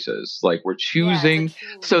about choices. Like, we're choosing.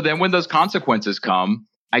 So then when those consequences come,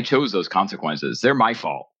 I chose those consequences. They're my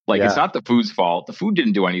fault. Like, it's not the food's fault. The food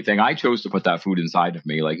didn't do anything. I chose to put that food inside of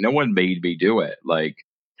me. Like, no one made me do it. Like,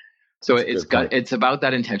 so it's about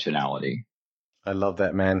that intentionality. I love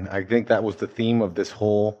that, man. I think that was the theme of this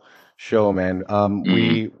whole show, man.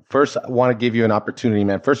 We first want to give you an opportunity,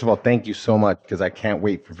 man. First of all, thank you so much, because I can't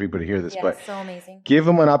wait for people to hear this. But so amazing. Give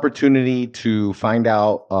them an opportunity to find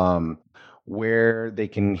out where they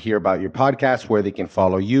can hear about your podcast, where they can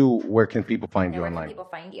follow you, where can people find you online? Where can people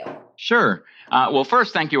find you? Sure. Well,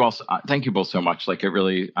 first, thank you also. Thank you both so much. Like, I'm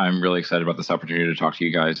really excited about this opportunity to talk to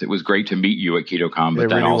you guys. It was great to meet you at KetoCon, but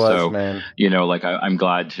then also, man. Like, I'm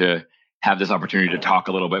glad to have this opportunity to talk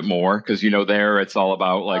a little bit more, because there it's all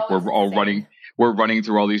about, like, we're all we're running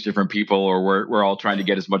through all these different people, or we're all trying to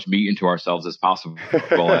get as much meat into ourselves as possible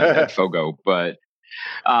at Fogo. But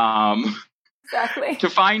Exactly. to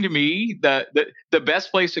find me, the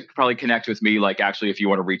best place to probably connect with me, like actually if you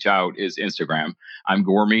want to reach out, is Instagram. I'm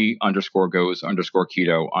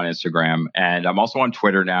Gormy_goes_keto on Instagram. And I'm also on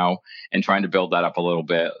Twitter now and trying to build that up a little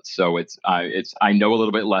bit. So I know a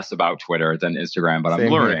little bit less about Twitter than Instagram, but I'm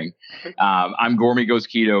learning. I'm Gormy Goes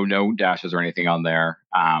Keto, no dashes or anything on there.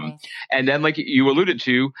 Nice. And then, like you alluded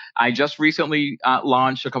to, I just recently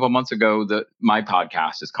launched a couple months ago my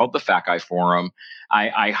podcast. It's called The Fat Guy Forum.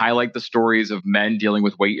 I highlight the stories of men dealing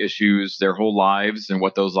with weight issues, their whole lives and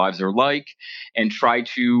what those lives are like, and try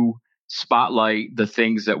to spotlight the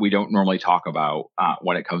things that we don't normally talk about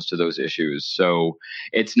when it comes to those issues. So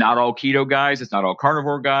it's not all keto guys. It's not all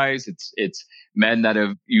carnivore guys. It's men that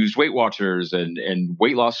have used Weight Watchers and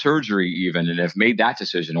weight loss surgery even, and have made that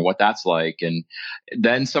decision and what that's like. And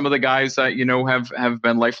then some of the guys that, have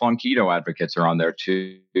been lifelong keto advocates are on there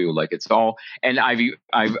too. Like it's all, and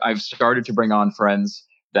I've started to bring on friends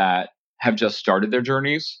that have just started their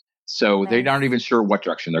journeys. So they're not even sure what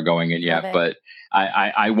direction they're going in yet, but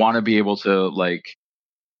I want to be able to like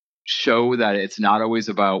show that it's not always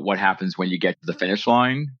about what happens when you get to the finish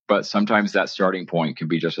line, but sometimes that starting point can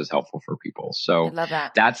be just as helpful for people. So I love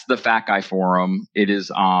that. That's the Fat Guy Forum. It is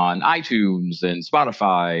on iTunes and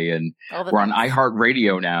Spotify, and we're on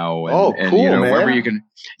iHeartRadio now. And, cool, man. Wherever you can,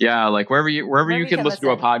 wherever you can listen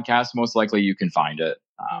to a podcast, most likely you can find it.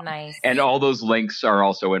 Nice. And all those links are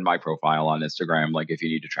also in my profile on Instagram, like if you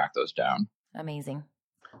need to track those down. Amazing.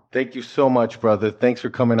 Thank you so much, brother. Thanks for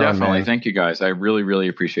coming on, man. Definitely. Thank you, guys. I really, really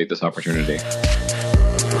appreciate this opportunity.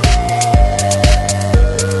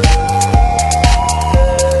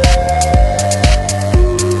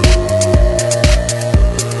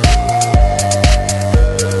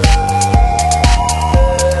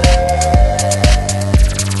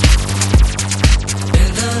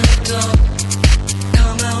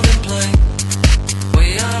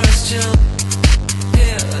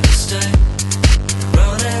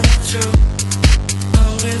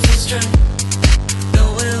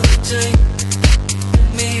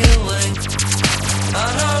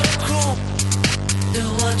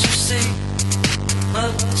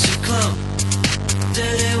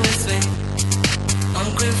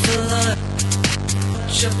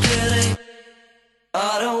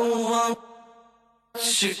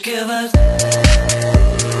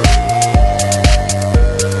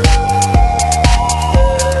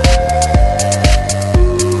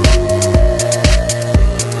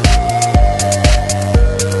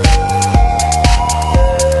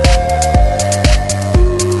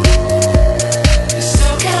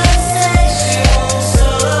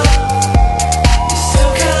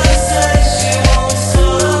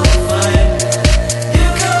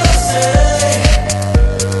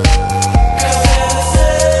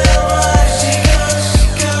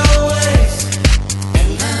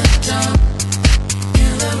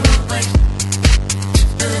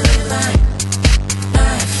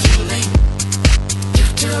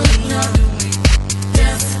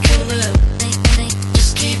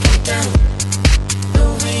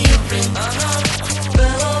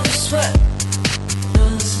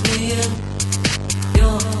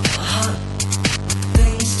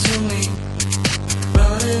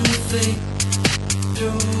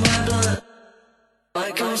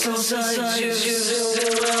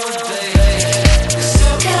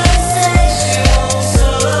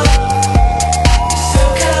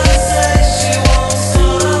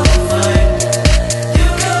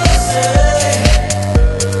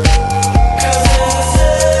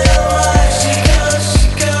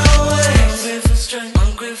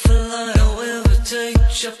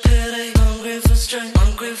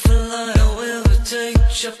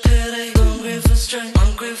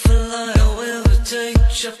 Your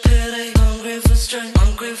pity,